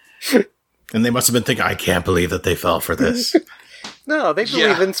ceiling. And they must have been thinking, I can't believe that they fell for this. No, they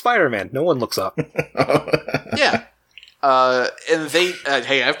believe in Spider-Man. No one looks up. Yeah. And they...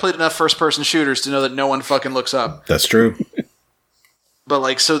 hey, I've played enough first-person shooters to know that no one fucking looks up. That's true. But,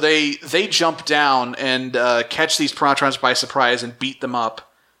 like, so they jump down and catch these Piranhatrons by surprise and beat them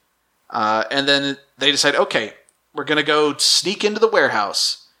up. And then they decide, okay, we're going to go sneak into the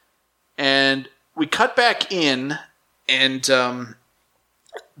warehouse. And we cut back in, and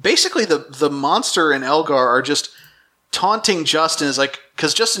basically the monster and Elgar are just taunting Justin, is like,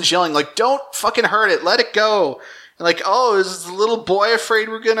 because Justin's yelling, like, don't fucking hurt it, let it go. And like, oh, is the little boy afraid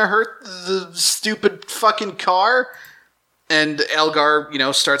we're gonna hurt the stupid fucking car? And Elgar,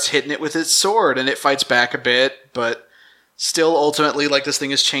 starts hitting it with his sword, and it fights back a bit, but still ultimately, like, this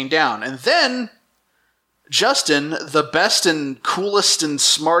thing is chained down. And then Justin, the best and coolest and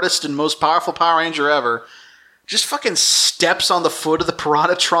smartest and most powerful Power Ranger ever, just fucking steps on the foot of the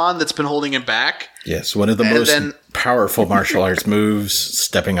Piranhatron that's been holding him back. Yes, one of the most powerful martial arts moves,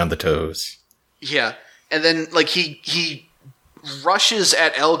 stepping on the toes. Yeah. And then, like, he rushes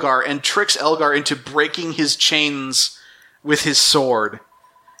at Elgar and tricks Elgar into breaking his chains with his sword.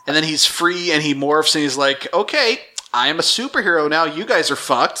 And then he's free and he morphs and he's like, okay, I am a superhero now, you guys are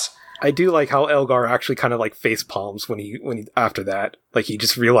fucked. I do like how Elgar actually kind of like face palms when he after that. Like he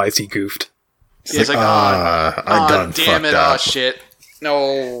just realized he goofed. He's like, oh, damn it, oh shit.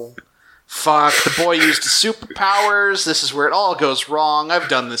 No. Fuck, the boy used his superpowers. This is where it all goes wrong. I've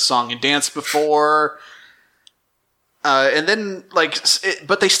done this song and dance before. And then, like,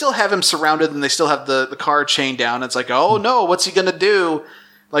 but they still have him surrounded and they still have the car chained down. It's like, oh no, what's he gonna do?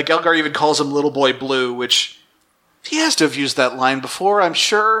 Like, Elgar even calls him Little Boy Blue, which he has to have used that line before, I'm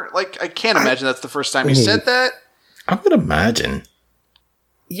sure. Like, I can't imagine that's the first time he said that. I would imagine.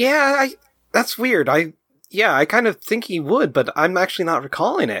 Yeah, that's weird. I kind of think he would, but I'm actually not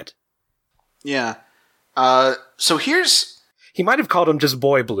recalling it. Yeah. So here's... He might have called him just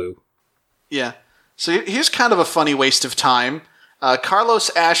Boy Blue. Yeah. So here's kind of a funny waste of time.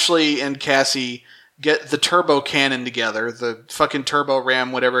 Carlos, Ashley, and Cassie get the turbo cannon together, the fucking turbo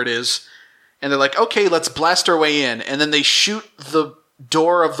ram, whatever it is. And they're like, okay, let's blast our way in. And then they shoot the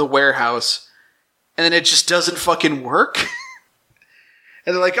door of the warehouse. And then it just doesn't fucking work.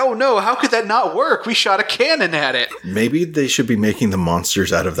 And they're like, oh no, how could that not work? We shot a cannon at it. Maybe they should be making the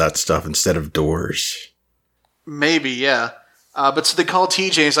monsters out of that stuff instead of doors. Maybe, yeah. But so they call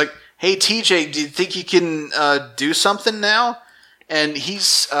TJ. And he's like, hey, TJ, do you think you can do something now? And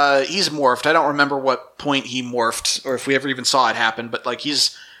he's morphed. I don't remember what point he morphed, or if we ever even saw it happen. But like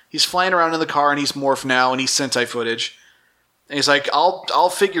he's flying around in the car, and he's morphed now, and he's Sentai footage. And he's like, I'll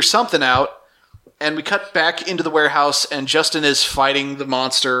figure something out. And we cut back into the warehouse, and Justin is fighting the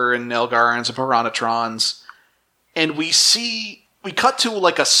monster and Elgar and some Piranatrons. And we cut to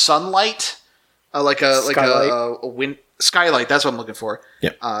like a sunlight, like a wind skylight. That's what I'm looking for.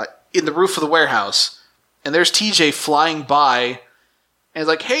 Yeah. In the roof of the warehouse, and there's TJ flying by, and it's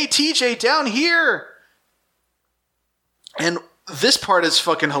like, "Hey, TJ, down here!" And this part is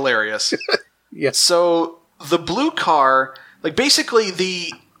fucking hilarious. Yes. So the blue car, like basically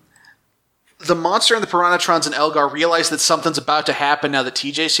the monster and the Piranatrons and Elgar realize that something's about to happen now that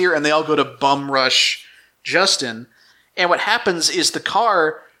TJ's here, and they all go to bum rush Justin. And what happens is the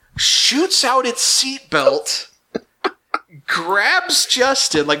car shoots out its seatbelt, grabs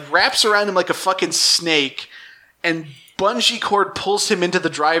Justin, like wraps around him like a fucking snake, and bungee cord pulls him into the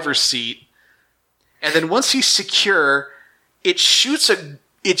driver's seat. And then once he's secure, it shoots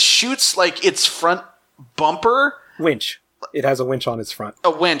like its front bumper. Winch. It has a winch on its front.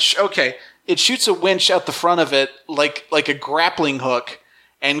 A winch, okay. It shoots a winch out the front of it like a grappling hook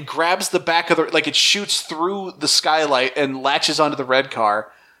and grabs the back of the... Like, it shoots through the skylight and latches onto the red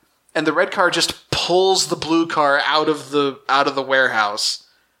car. And the red car just pulls the blue car out of the warehouse.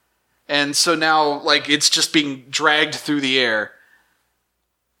 And so now, like, it's just being dragged through the air.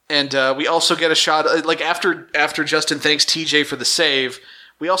 And we also get a shot... Like, after Justin thanks TJ for the save...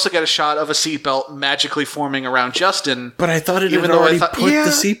 We also get a shot of a seatbelt magically forming around Justin. But I thought it had already put the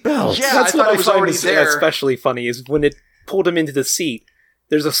seatbelt. Yeah, that's I what thought it was already there. Especially funny is when it pulled him into the seat.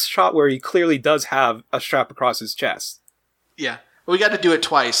 There's a shot where he clearly does have a strap across his chest. Yeah, we got to do it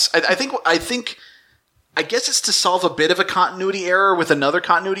twice. I guess it's to solve a bit of a continuity error with another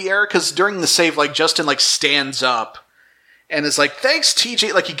continuity error, because during the save, like Justin like stands up and is like, "Thanks,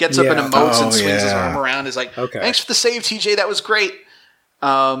 TJ." Like he gets up and emotes and swings his arm around. Is like, okay. "Thanks for the save, TJ. That was great."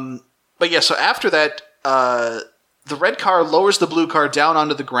 But yeah, so after that, the red car lowers the blue car down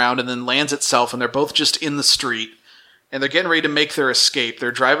onto the ground and then lands itself, and they're both just in the street, and they're getting ready to make their escape.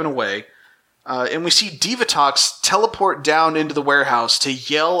 They're driving away, and we see Divatox teleport down into the warehouse to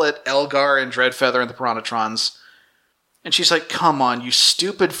yell at Elgar and Dreadfeather and the Piranatrons, and she's like, "Come on, you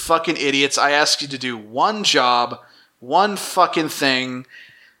stupid fucking idiots, I asked you to do one job, one fucking thing."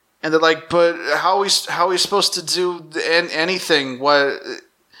 And they're like, "But how are we supposed to do anything? What?"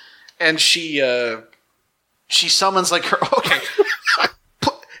 And she summons like her. Okay,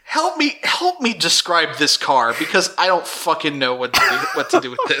 help me describe this car, because I don't fucking know what to do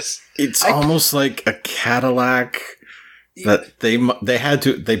with this. It's almost like a Cadillac that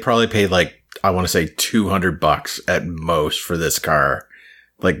they probably paid like I want to say $200 at most for this car.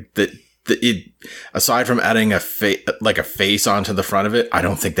 Like it, aside from adding a face onto the front of it, I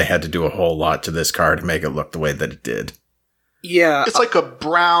don't think they had to do a whole lot to this car to make it look the way that it did. Yeah. It's like a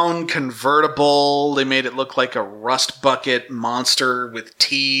brown convertible. They made it look like a rust bucket monster with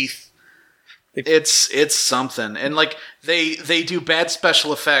teeth. It's something. And like they do bad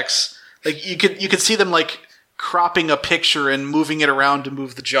special effects. Like you could see them like cropping a picture and moving it around to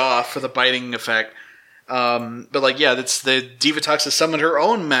move the jaw for the biting effect. But like, yeah, that's the Divatox has summoned her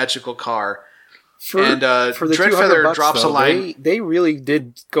own magical car. For the Dreadfeather $200 drops though, a line. They really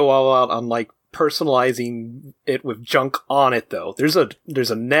did go all out on like personalizing it with junk on it though. There's a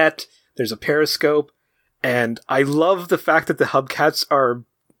net, there's a periscope, and I love the fact that the hubcaps are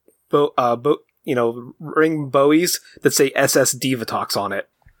ring bowies that say SS Divatox on it.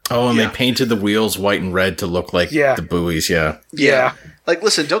 Oh, and they painted the wheels white and red to look like the buoys, Yeah. Like,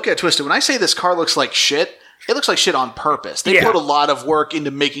 listen, don't get twisted. When I say this car looks like shit, it looks like shit on purpose. They put a lot of work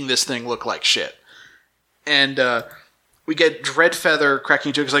into making this thing look like shit. And we get Dreadfeather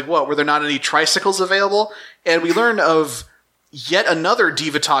cracking jokes like, what, were there not any tricycles available? And we learn of yet another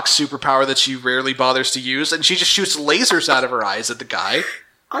Divatox superpower that she rarely bothers to use, and she just shoots lasers out of her eyes at the guy.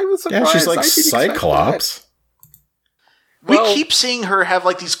 I was surprised. Yeah, she's like I didn't expect Cyclops. We keep seeing her have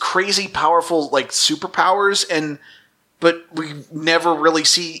like these crazy powerful like superpowers, but we never really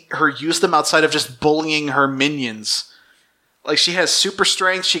see her use them outside of just bullying her minions. Like, she has super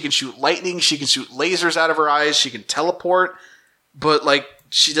strength, she can shoot lightning, she can shoot lasers out of her eyes, she can teleport, but like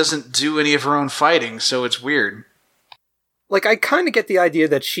she doesn't do any of her own fighting, so it's weird. Like, I kind of get the idea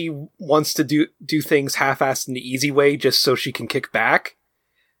that she wants to do things half-assed in the easy way just so she can kick back.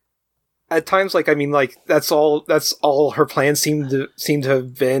 At times, like, I mean, like, that's all her plans seem to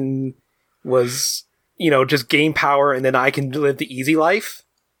have been, was, just gain power and then I can live the easy life.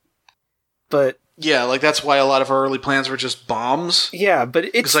 But yeah, like, that's why a lot of her early plans were just bombs. Yeah,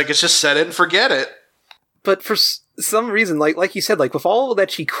 but it's like, it's just set it and forget it. But for some reason, like you said, like, with all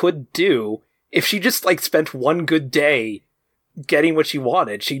that she could do, if she just, like, spent one good day getting what she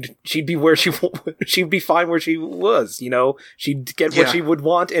wanted, she'd be where she'd be fine where she was, she'd get what she would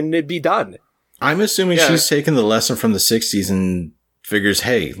want and it'd be done. I'm assuming she's taken the lesson from the 60s and figures,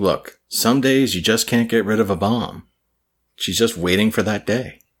 hey, look, some days you just can't get rid of a bomb. She's just waiting for that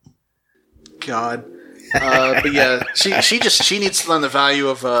day. God. But yeah, she needs to learn the value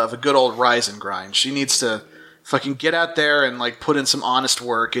of a good old rise and grind. She needs to fucking get out there and like put in some honest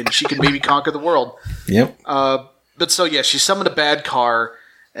work, and she can maybe conquer the world. Yep. But so yeah, she summoned a bad car,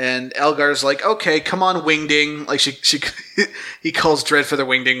 and Elgar's like, okay, come on, Wingding. Like he calls Dreadfeather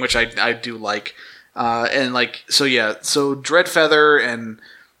Wingding, which I do like. And like, so yeah, so Dreadfeather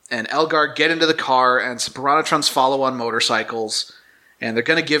and Elgar get into the car, and some Piranatrons follow on motorcycles, and they're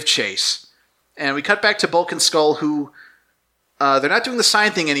gonna give chase. And we cut back to Bulk and Skull, who they're not doing the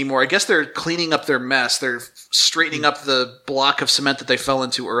sign thing anymore. I guess they're cleaning up their mess. They're straightening up the block of cement that they fell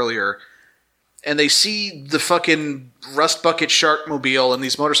into earlier. And they see the fucking Rust Bucket Sharkmobile and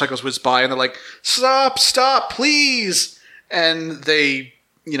these motorcycles whiz by, and they're like, stop, please! And they,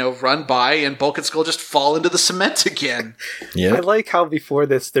 run by, and Bulk and Skull just fall into the cement again. Yeah. I like how before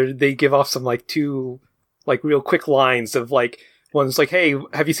this, they give off some, like, two, like, real quick lines of, like, one's like, hey,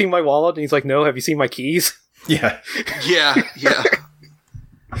 have you seen my wallet? And he's like, no, have you seen my keys? Yeah. Yeah.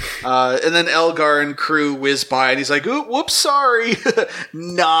 And then Elgar and crew whiz by, and he's like, "Ooh, whoops, sorry."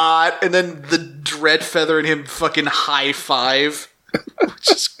 Not. And then the Dreadfeather and him fucking high five, which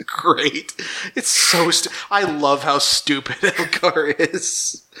is great. It's so I love how stupid Elgar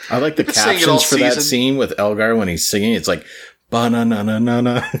is. I like the captions for that scene with Elgar when he's singing. It's like,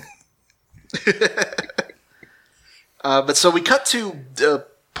 ba-na-na-na-na-na. But so we cut to the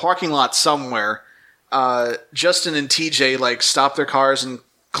parking lot somewhere. Justin and TJ like stop their cars and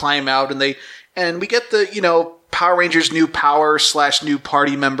climb out, and we get the Power Rangers new power / new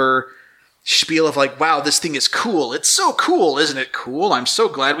party member spiel of like, wow, this thing is cool. It's so cool, isn't it cool? I'm so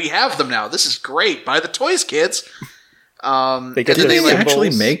glad we have them now. This is great. Buy the toys, kids. Did they actually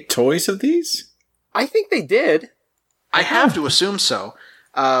make toys of these? I think they did. I have to assume so.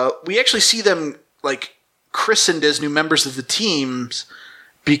 We actually see them like christened as new members of the teams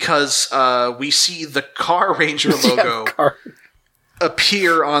because we see the Car Ranger logo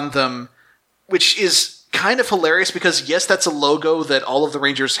appear on them, which is kind of hilarious because, yes, that's a logo that all of the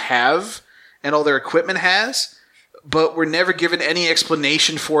Rangers have and all their equipment has, but we're never given any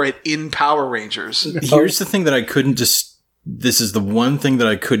explanation for it in Power Rangers. Here's the thing that I couldn't this is the one thing that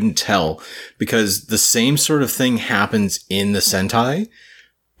I couldn't tell, because the same sort of thing happens in the Sentai,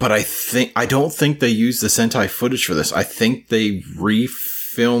 but I don't think they use the Sentai footage for this. I think they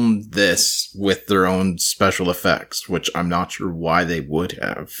filmed this with their own special effects, which I'm not sure why they would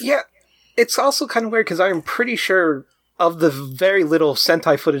have. Yeah, it's also kind of weird because I'm pretty sure of the very little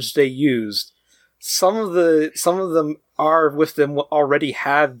Sentai footage they used, some of them are with them already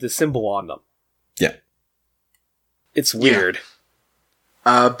had the symbol on them. Yeah. It's weird.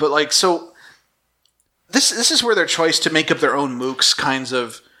 But like, so this is where their choice to make up their own mooks kind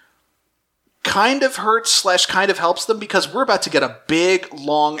of hurts / kind of helps them, because we're about to get a big,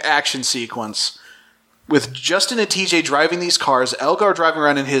 long action sequence with Justin and TJ driving these cars, Elgar driving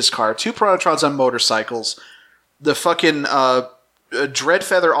around in his car, 2 Piranhatrons on motorcycles, the fucking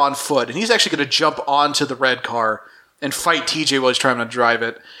Dreadfeather on foot, and he's actually going to jump onto the red car and fight TJ while he's trying to drive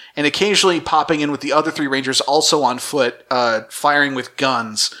it, and occasionally popping in with the other 3 Rangers also on foot, firing with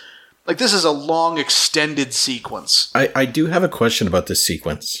guns. Like, this is a long, extended sequence. I do have a question about this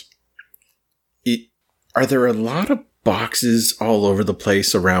sequence. Are there a lot of boxes all over the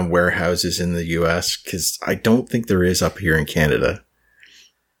place around warehouses in the US? Because I don't think there is up here in Canada.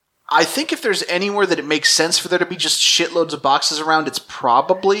 I think if there's anywhere that it makes sense for there to be just shitloads of boxes around, it's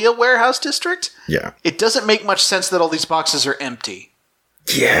probably a warehouse district. Yeah. It doesn't make much sense that all these boxes are empty.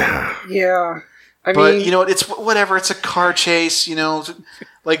 Yeah. Yeah. But, you know, it's whatever. It's a car chase, you know.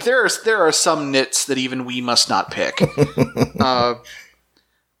 Like, there are some nits that even we must not pick.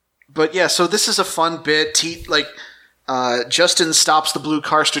 But, yeah, so this is a fun bit. Justin stops the blue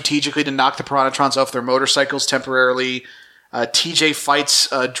car strategically to knock the Piranhatrons off their motorcycles temporarily. TJ fights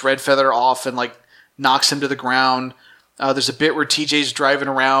Dreadfeather off and, like, knocks him to the ground. There's a bit where TJ's driving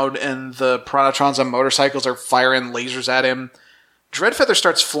around and the Piranhatrons on motorcycles are firing lasers at him. Dreadfeather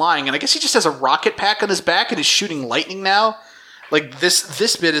starts flying, and I guess he just has a rocket pack on his back and is shooting lightning now. Like,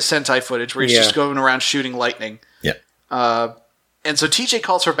 this bit is Sentai footage where he's just going around shooting lightning. Yeah. And so TJ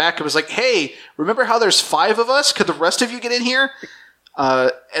calls her back and was like, hey, remember how there's 5 of us? Could the rest of you get in here?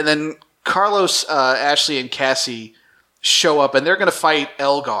 And then Carlos, Ashley, and Cassie show up, and they're going to fight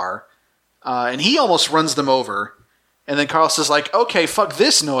Elgar. And he almost runs them over. And then Carlos is like, okay, fuck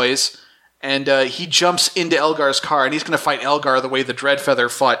this noise. And he jumps into Elgar's car, and he's going to fight Elgar the way the Dreadfeather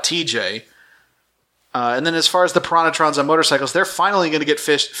fought TJ. And then as far as the Piranhatrons on motorcycles, they're finally going to get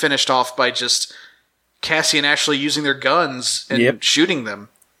finished off by just Cassie and Ashley using their guns and shooting them.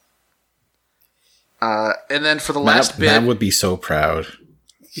 And then for the last bit... Matt would be so proud.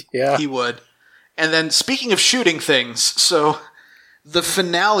 Yeah. He would. And then speaking of shooting things, so the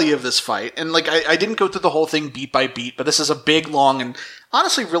finale of this fight, and like I didn't go through the whole thing beat by beat, but this is a big, long, and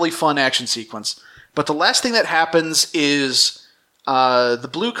honestly really fun action sequence. But the last thing that happens is the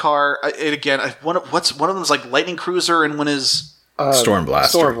blue car, and again, one of them is like Lightning Cruiser and one is...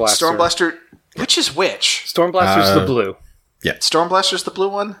 Stormblaster. Stormblaster. Which is which? Stormblaster's the blue. Yeah. Stormblaster's the blue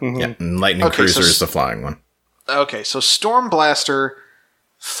one? Mm-hmm. Yeah, and Lightning Cruiser is the flying one. Okay, so Stormblaster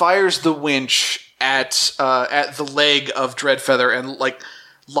fires the winch at the leg of Dreadfeather and like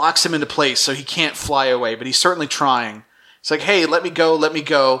locks him into place so he can't fly away, but he's certainly trying. It's like, hey, let me go.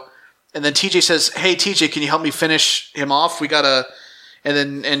 And then TJ says, hey, TJ, can you help me finish him off? We gotta...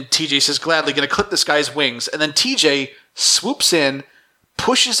 And TJ says, gladly, gonna clip this guy's wings. And then TJ swoops in,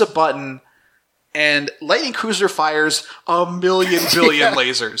 pushes a button, and Lightning Cruiser fires a million billion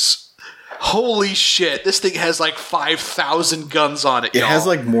lasers. Holy shit, this thing has like 5,000 guns on it, It y'all. has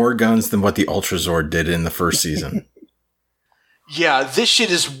like more guns than what the Ultrazord did in the first season. Yeah, this shit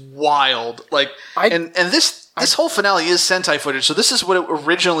is wild. Like, and this whole finale is Sentai footage, so this is what it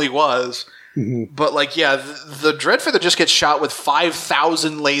originally was. Mm-hmm. But like, yeah, the Dreadfeather just gets shot with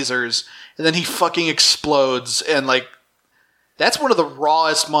 5,000 lasers, and then he fucking explodes, and like, that's one of the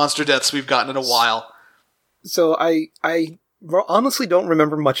rawest monster deaths we've gotten in a while. So I honestly don't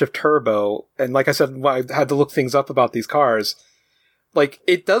remember much of Turbo, and like I said, I had to look things up about these cars. Like,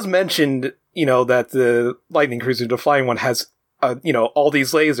 it does mention, you know, that the Lightning Cruiser, the flying one, has, you know, all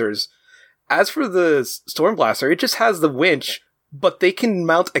these lasers. As for the Stormblaster, it just has the winch, but they can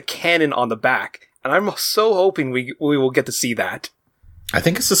mount a cannon on the back, and I'm so hoping we will get to see that. I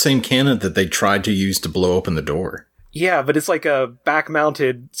think it's the same cannon that they tried to use to blow open the door. Yeah, but it's like a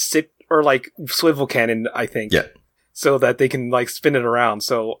back-mounted swivel cannon, I think. Yeah. So that they can, like, spin it around.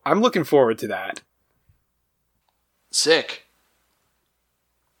 So I'm looking forward to that. Sick.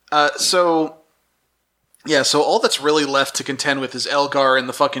 So all that's really left to contend with is Elgar and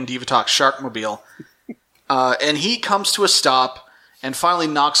the fucking Divatox Sharkmobile. And he comes to a stop and finally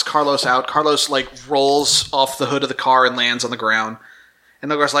knocks Carlos out. Carlos, like, rolls off the hood of the car and lands on the ground.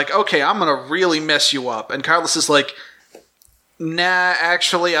 And Elgar's like, okay, I'm gonna really mess you up. And Carlos is like, nah,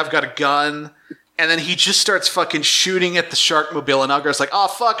 actually, I've got a gun. And then he just starts fucking shooting at the Sharkmobile, and Elgar's like, oh,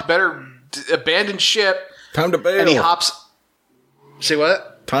 fuck, better abandon ship. Time to bail. And he hops... Say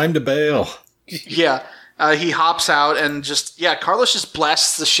what? Time to bail. Yeah. He hops out and Carlos just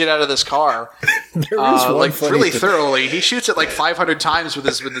blasts the shit out of this car. There is one like funny really thing. thoroughly. He shoots it like 500 times with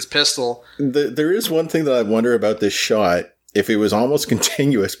his pistol. There is one thing that I wonder about this shot, if it was almost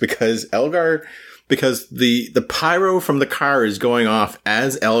continuous, because the pyro from the car is going off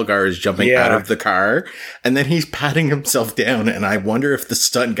as Elgar is jumping out of the car, and then he's patting himself down, and I wonder if the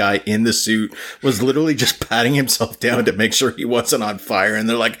stunt guy in the suit was literally just patting himself down to make sure he wasn't on fire, and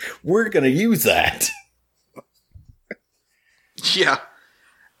they're like, we're gonna use that. Yeah.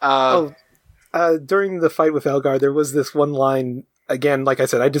 During the fight with Elgar, there was this one line, again, like I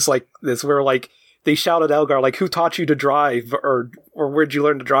said, I just like this, where like they shout at Elgar, like, who taught you to drive, or where'd you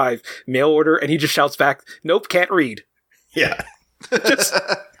learn to drive? Mail order, and he just shouts back, nope, can't read. Yeah. Yeah,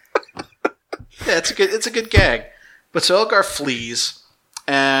 it's a good gag. But so Elgar flees,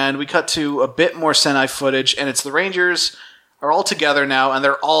 and we cut to a bit more Sentai footage, and it's the Rangers are all together now, and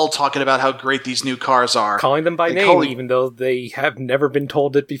they're all talking about how great these new cars are. Calling them by name, even though they have never been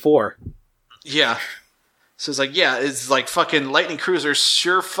told it before. Yeah. So it's like, yeah, it's like fucking Lightning Cruiser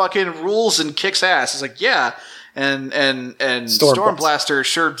sure fucking rules and kicks ass. It's like, yeah. And Storm Blaster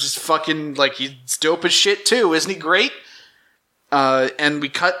sure just fucking, like, he's dope as shit too. Isn't he great? And we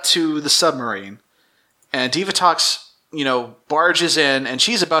cut to the submarine. And Divatox, barges in, and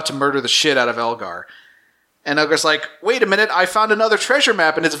she's about to murder the shit out of Elgar. And Elgar's like, wait a minute, I found another treasure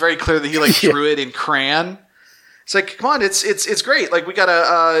map, and it's very clear that he drew it in crayon. It's like, come on, it's great. Like, we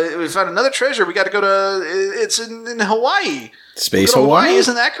found another treasure. We gotta go to, it's in Hawaii. Space Hawaii?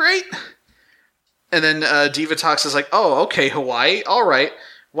 Isn't that great? And then Divatox is like, oh, okay, Hawaii, all right.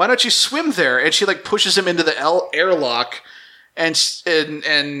 Why don't you swim there? And she pushes him into the airlock, and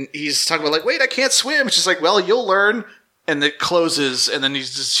he's talking about wait, I can't swim. She's like, well, you'll learn. And it closes, and then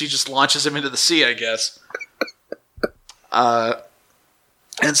she just launches him into the sea, I guess. And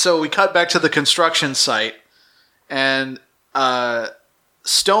so we cut back to the construction site, and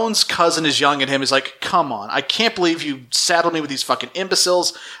Stone's cousin is yelling at him. He's like, come on, I can't believe you saddled me with these fucking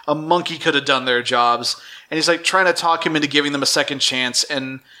imbeciles. A monkey could have done their jobs. And he's trying to talk him into giving them a second chance.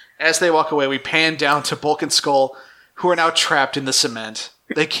 And as they walk away, we pan down to Bulk and Skull, who are now trapped in the cement.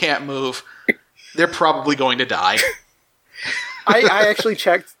 They can't move. They're probably going to die. I actually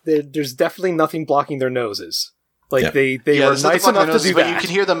checked. There's definitely nothing blocking their noses. They were nice enough to do that. You can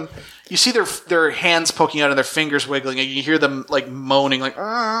hear them. You see their hands poking out and their fingers wiggling, and you hear them moaning,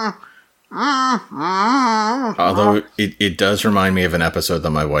 Although it does remind me of an episode that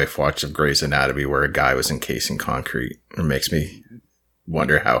my wife watched of Grey's Anatomy where a guy was encasing concrete. It makes me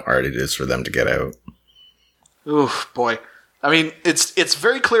wonder how hard it is for them to get out. Oof, boy. I mean, it's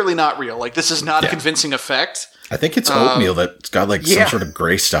very clearly not real. This is not a convincing effect. I think it's oatmeal that's got some sort of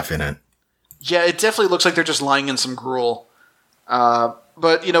gray stuff in it. Yeah, it definitely looks like they're just lying in some gruel. But,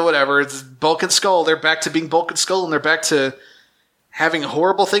 whatever. It's Bulk and Skull. They're back to being Bulk and Skull, and they're back to having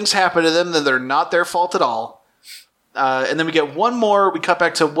horrible things happen to them that are not their fault at all. And then we get we cut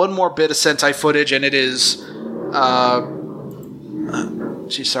back to one more bit of Sentai footage, and it is...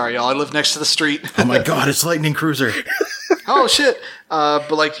 sorry, y'all. I live next to the street. Oh my god, it's Lightning Cruiser. Oh, shit.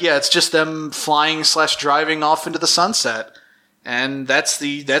 It's just them flying/driving off into the sunset. And that's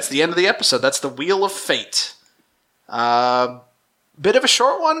the end of the episode. That's the Wheel of Fate. Bit of a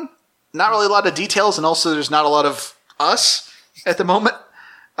short one. Not really a lot of details, and also there's not a lot of us at the moment.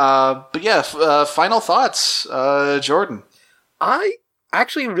 Final thoughts, Jordan. I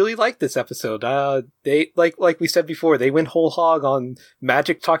actually really like this episode. They like we said before, they went whole hog on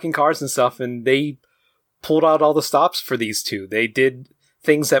magic talking cars and stuff, and they pulled out all the stops for these two. They did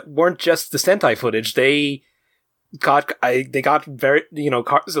things that weren't just the Sentai footage. They got very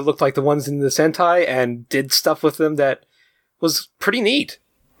cars that looked like the ones in the Sentai and did stuff with them that was pretty neat.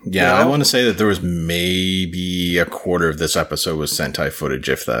 Yeah, I want to say that there was maybe a quarter of this episode was Sentai footage,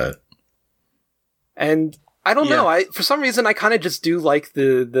 if that. And I don't know. For some reason I kind of just do like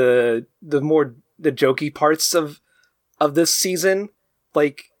the more the jokey parts of this season.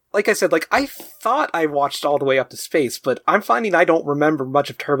 Like I said, I thought I watched all the way up to space, but I'm finding I don't remember much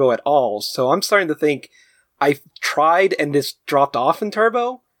of Turbo at all. So I'm starting to think I tried and just dropped off in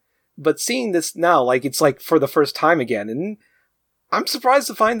Turbo. But seeing this now, it's for the first time again, and I'm surprised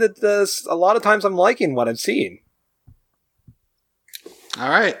to find that a lot of times I'm liking what I'm seeing. All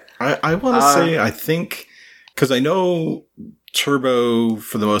right. I want to say, I think, because I know Turbo,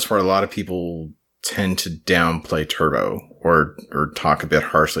 for the most part, a lot of people tend to downplay Turbo or talk a bit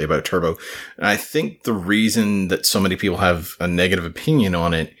harshly about Turbo. And I think the reason that so many people have a negative opinion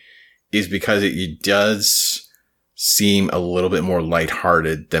on it is because it does seem a little bit more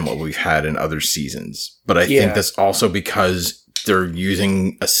lighthearted than what we've had in other seasons. But I think that's also because they're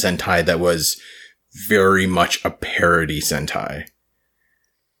using a Sentai that was very much a parody Sentai.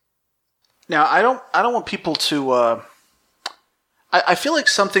 Now, I don't want people to. I feel like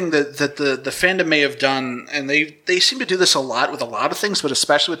something that the fandom may have done, and they seem to do this a lot with a lot of things, but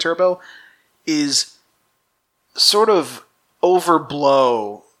especially with Turbo, is sort of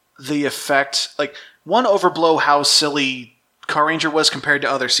overblow the effect. Like, one, overblow how silly Car Ranger was compared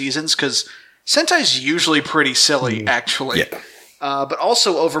to other seasons, because Sentai's usually pretty silly, actually. Yeah. But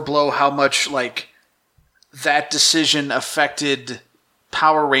also overblow how much, like, that decision affected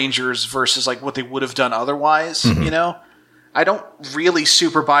Power Rangers versus, like, what they would have done otherwise, you know? I don't really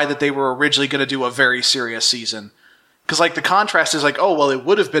super buy that they were originally going to do a very serious season. Because, like, the contrast is like, oh, well, it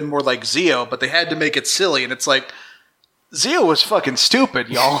would have been more like Zeo, but they had to make it silly. And it's like, Zeo was fucking stupid,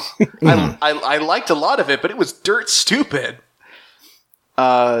 y'all. I liked a lot of it, but it was dirt stupid.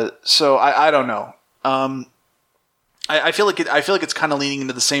 So I don't know. I feel like it's kind of leaning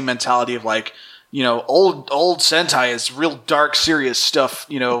into the same mentality of, like, you know, old Sentai is real dark, serious stuff,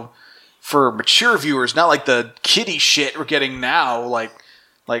 you know, for mature viewers, not like the kiddie shit we're getting now, like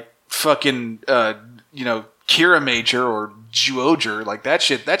fucking, you know, Kira Major or Juoger, like that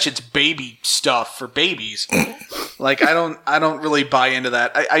shit's baby stuff for babies. Like, I don't really buy into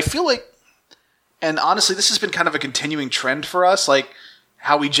that. I feel like, and honestly, this has been kind of a continuing trend for us, like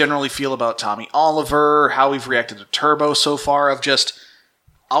how we generally feel about Tommy Oliver, how we've reacted to Turbo so far, of just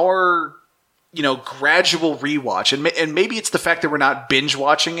our, you know, gradual rewatch. And maybe it's the fact that we're not binge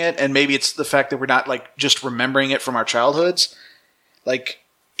watching it, and maybe it's the fact that we're not, like, just remembering it from our childhoods. Like,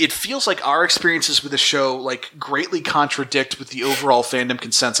 it feels like our experiences with the show, like, greatly contradict with the overall fandom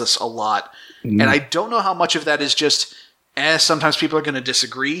consensus a lot. And I don't know how much of that is just, sometimes people are going to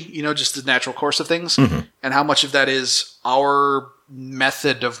disagree, you know, just the natural course of things, and how much of that is our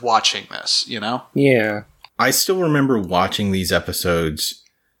method of watching this, you know? Yeah. I still remember watching these episodes,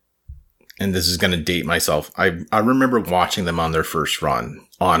 and this is going to date myself. I remember watching them on their first run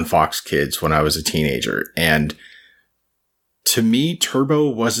on Fox Kids when I was a teenager. And to me, Turbo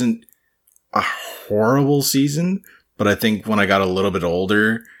wasn't a horrible season, but I think when I got a little bit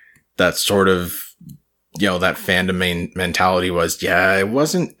older, that sort of, you know, that fandom mentality was, yeah, it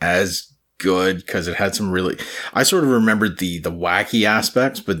wasn't as good because it had some really, I sort of remembered the wacky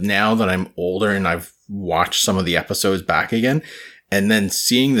aspects, but now that I'm older and I've watched some of the episodes back again, and then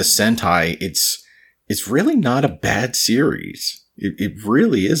seeing the Sentai, it's really not a bad series. It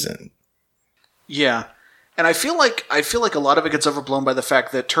really isn't. Yeah. And I feel like a lot of it gets overblown by the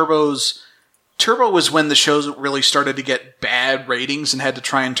fact that Turbo was when the shows really started to get bad ratings and had to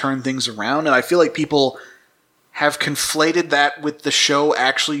try and turn things around. And I feel like people have conflated that with the show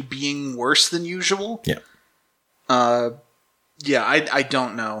actually being worse than usual. Yeah. Yeah, I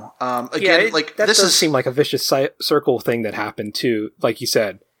don't know. Again, like, that does seem like a vicious circle thing that happened too. Like you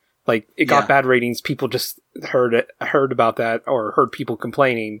said, like, it got bad ratings. People just heard about that, or heard people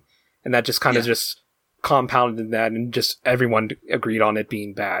complaining, and that just kind of just compounded that, and just everyone agreed on it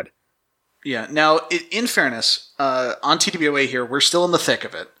being bad. Yeah. Now, in fairness, on TWA here, we're still in the thick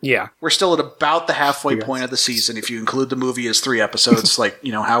of it. Yeah. We're still at about the halfway point of the season, if you include the movie as 3 episodes, like,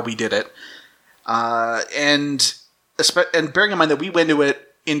 you know, how we did it. And bearing in mind that we went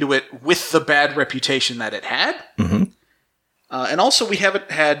into it with the bad reputation that it had. And also we haven't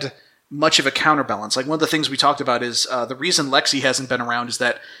had much of a counterbalance. Like, one of the things we talked about is the reason Lexi hasn't been around is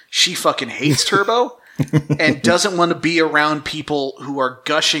that she fucking hates Turbo and doesn't want to be around people who are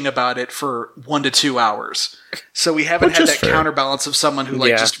gushing about it for 1 to 2 hours. So we haven't had that counterbalance of someone who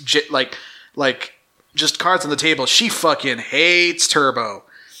just cards on the table. She fucking hates Turbo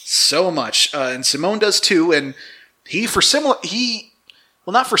so much. And Simone does too. And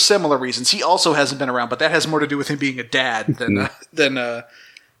not for similar reasons. He also hasn't been around, but that has more to do with him being a dad than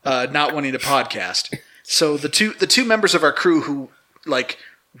not wanting to podcast. So the two members of our crew who, like,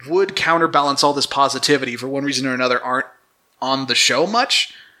 would counterbalance all this positivity for one reason or another aren't on the show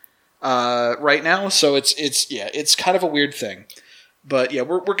much right now. So it's kind of a weird thing. But yeah,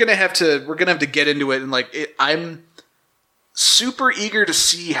 we're gonna have to get into it, and I'm super eager to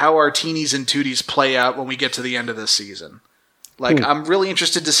see how our teenies and tooties play out when we get to the end of this season. Like, I'm really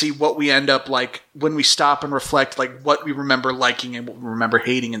interested to see what we end up like when we stop and reflect, like, what we remember liking and what we remember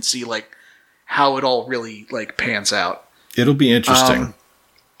hating, and see, like, how it all really, like, pans out. It'll be interesting.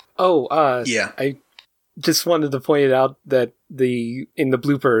 Yeah. I just wanted to point out that in the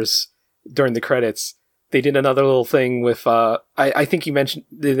bloopers during the credits, they did another little thing with, I think you mentioned,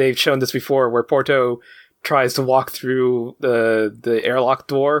 they've shown this before, where Porto tries to walk through the airlock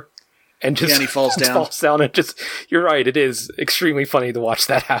door, and just and he falls down. falls down, and just, you're right, it is extremely funny to watch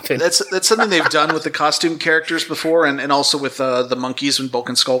that happen. That's something they've done with the costume characters before, and also with the monkeys when Bulk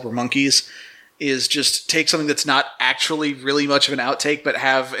and Skull were monkeys, is just take something that's not actually really much of an outtake, but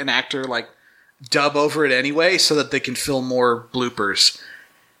have an actor like dub over it anyway, so that they can fill more bloopers.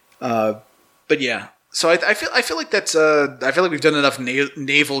 But yeah, so I feel like that's I feel like we've done enough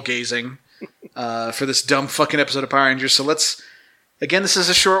navel gazing for this dumb fucking episode of Power Rangers. So again, this is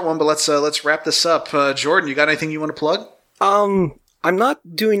a short one, but let's wrap this up. Jordan, you got anything you want to plug? I'm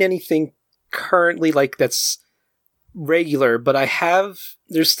not doing anything currently like that's regular, but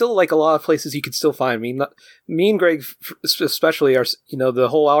there's still like a lot of places you can still find me. Me and Greg especially are, the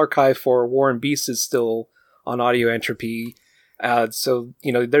whole archive for War and Beast is still on Audio Entropy. So,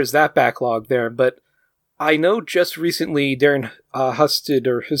 there's that backlog there, but I know just recently Darren Husted,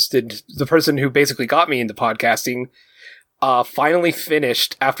 the person who basically got me into podcasting, finally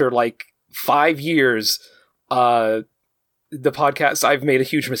finished after like 5 years, the podcast. I've made a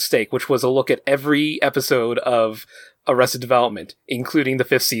huge mistake, which was a look at every episode of Arrested Development, including the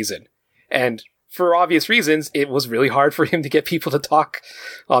 5th season. And for obvious reasons, it was really hard for him to get people to talk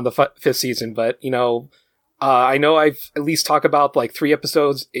on the 5th season, but, I know I've at least talked about like 3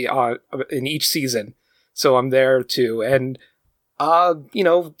 episodes in each season, so I'm there too. And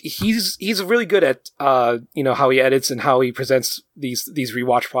he's really good at how he edits and how he presents these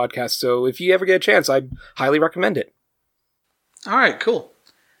rewatch podcasts. So if you ever get a chance, I'd highly recommend it. All right, cool.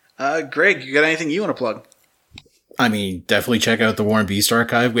 Greg, you got anything you want to plug? I mean, definitely check out the War and Beast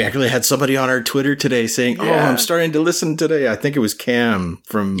archive. We actually had somebody on our Twitter today saying, I'm starting to listen today. I think it was Cam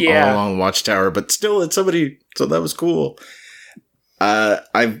from All Along Watchtower, but still it's somebody, so that was cool.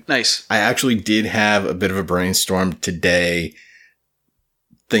 Nice. I actually did have a bit of a brainstorm today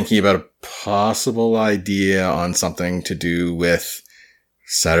thinking about a possible idea on something to do with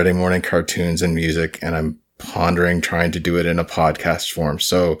Saturday morning cartoons and music, and I'm pondering trying to do it in a podcast form.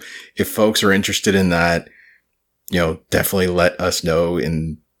 So if folks are interested in that, definitely let us know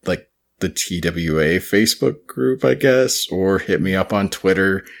in like the TWA Facebook group, I guess, or hit me up on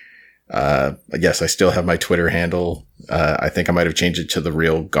Twitter. I guess I still have my Twitter handle. I think I might have changed it to the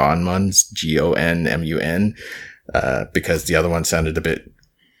real Gonmuns, GONMUN, because the other one sounded a bit,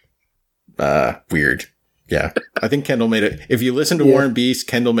 weird. Yeah. I think Kendall made it. If you listen to War and Beast,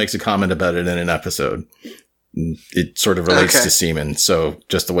 Kendall makes a comment about it in an episode. It sort of relates to semen, so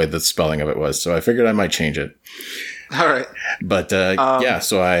just the way the spelling of it was. So I figured I might change it. All right. But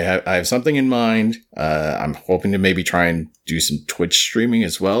so I have something in mind. I'm hoping to maybe try and do some Twitch streaming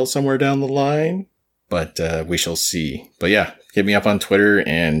as well somewhere down the line. But we shall see. But yeah, hit me up on Twitter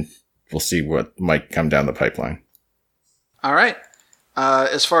and we'll see what might come down the pipeline. All right.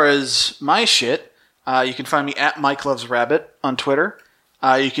 As far as my shit, you can find me at Mike Loves Rabbit on Twitter.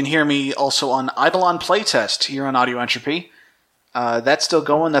 You can hear me also on Eidolon Playtest here on Audio Entropy. That's still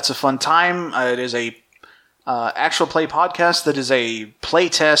going. That's a fun time. It is a actual play podcast that is a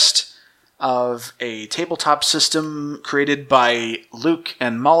playtest of a tabletop system created by Luke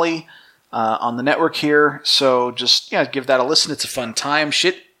and Molly on the network here. So just give that a listen. It's a fun time.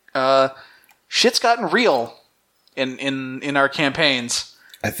 Shit's gotten real in our campaigns.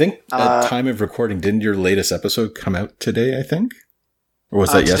 I think at time of recording, didn't your latest episode come out today, I think? Or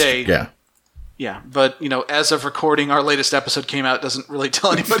was that yesterday? Yeah. Yeah, but, as of recording, our latest episode came out. Doesn't really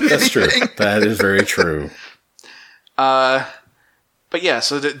tell anybody That's anything. True. That is very true. But yeah,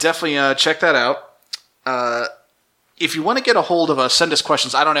 so definitely check that out. If you want to get a hold of us, send us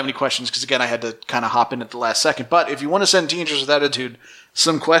questions. I don't have any questions because, again, I had to kind of hop in at the last second. But if you want to send Teenagers with Attitude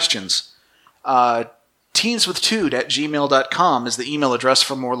some questions, teenswithtude@gmail.com is the email address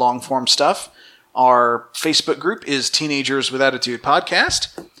for more long-form stuff. Our Facebook group is Teenagers with Attitude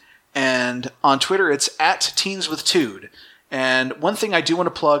Podcast. And on Twitter, it's @teenswithtude. And one thing I do want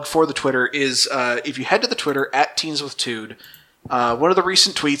to plug for the Twitter is if you head to the Twitter @teenswithtude, one of the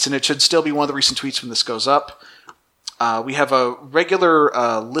recent tweets, and it should still be one of the recent tweets when this goes up, we have a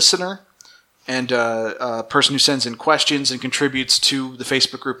regular listener and a person who sends in questions and contributes to the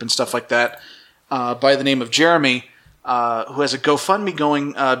Facebook group and stuff like that by the name of Jeremy, who has a GoFundMe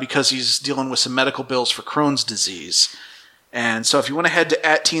going because he's dealing with some medical bills for Crohn's disease. And so if you want to head to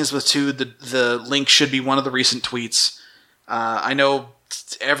 @teenswithtude, the link should be one of the recent tweets. I know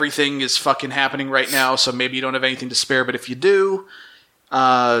everything is fucking happening right now, so maybe you don't have anything to spare, but if you do,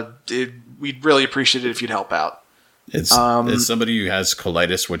 we'd really appreciate it if you'd help out. As somebody who has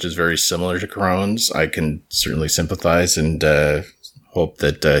colitis, which is very similar to Crohn's, I can certainly sympathize and hope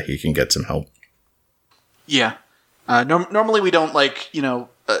that he can get some help. Yeah. Normally we don't we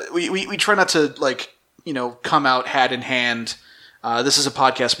try not to come out hat in hand This is a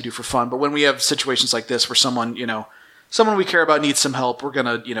podcast we do for fun, but when we have situations like this where someone we care about needs some help, we're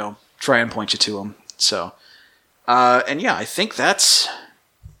gonna, try and point you to them. So, and yeah, I think that's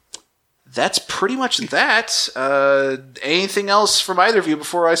pretty much that. Anything else from either of you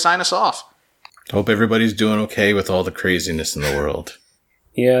before I sign us off? Hope everybody's doing okay with all the craziness in the world.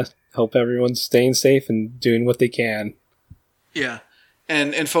 Yeah, hope everyone's staying safe and doing what they can. Yeah,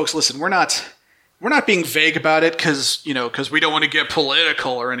 and folks, listen, we're not being vague about it because we don't want to get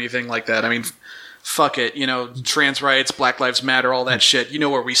political or anything like that. I mean, fuck it, trans rights, Black Lives Matter, all that shit. You know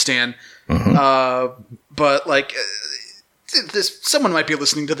where we stand. Mm-hmm. But like, someone might be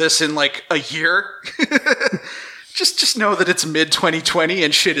listening to this in like a year. just know that it's mid 2020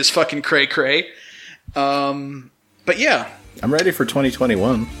 and shit is fucking cray cray. But yeah, I'm ready for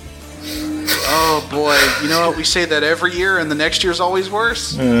 2021. Oh boy, you know what? We say that every year, and the next year's always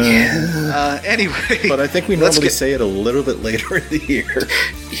worse. Anyway, but I think we normally say it a little bit later in the year.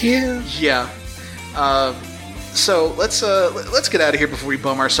 Yeah. So let's get out of here before we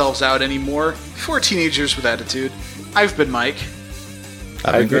bum ourselves out anymore. For Teenagers with Attitude, I've been Mike.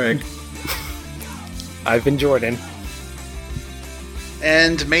 I've been Greg. I've been Jordan.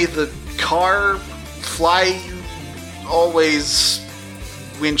 And may the car fly always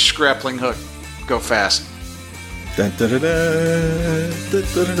winch grappling hook. Go fast. Da, da, da, da, da,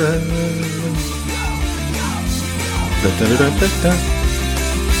 da, da, da. Da, da, da, da, da.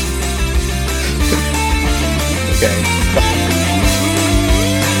 Okay.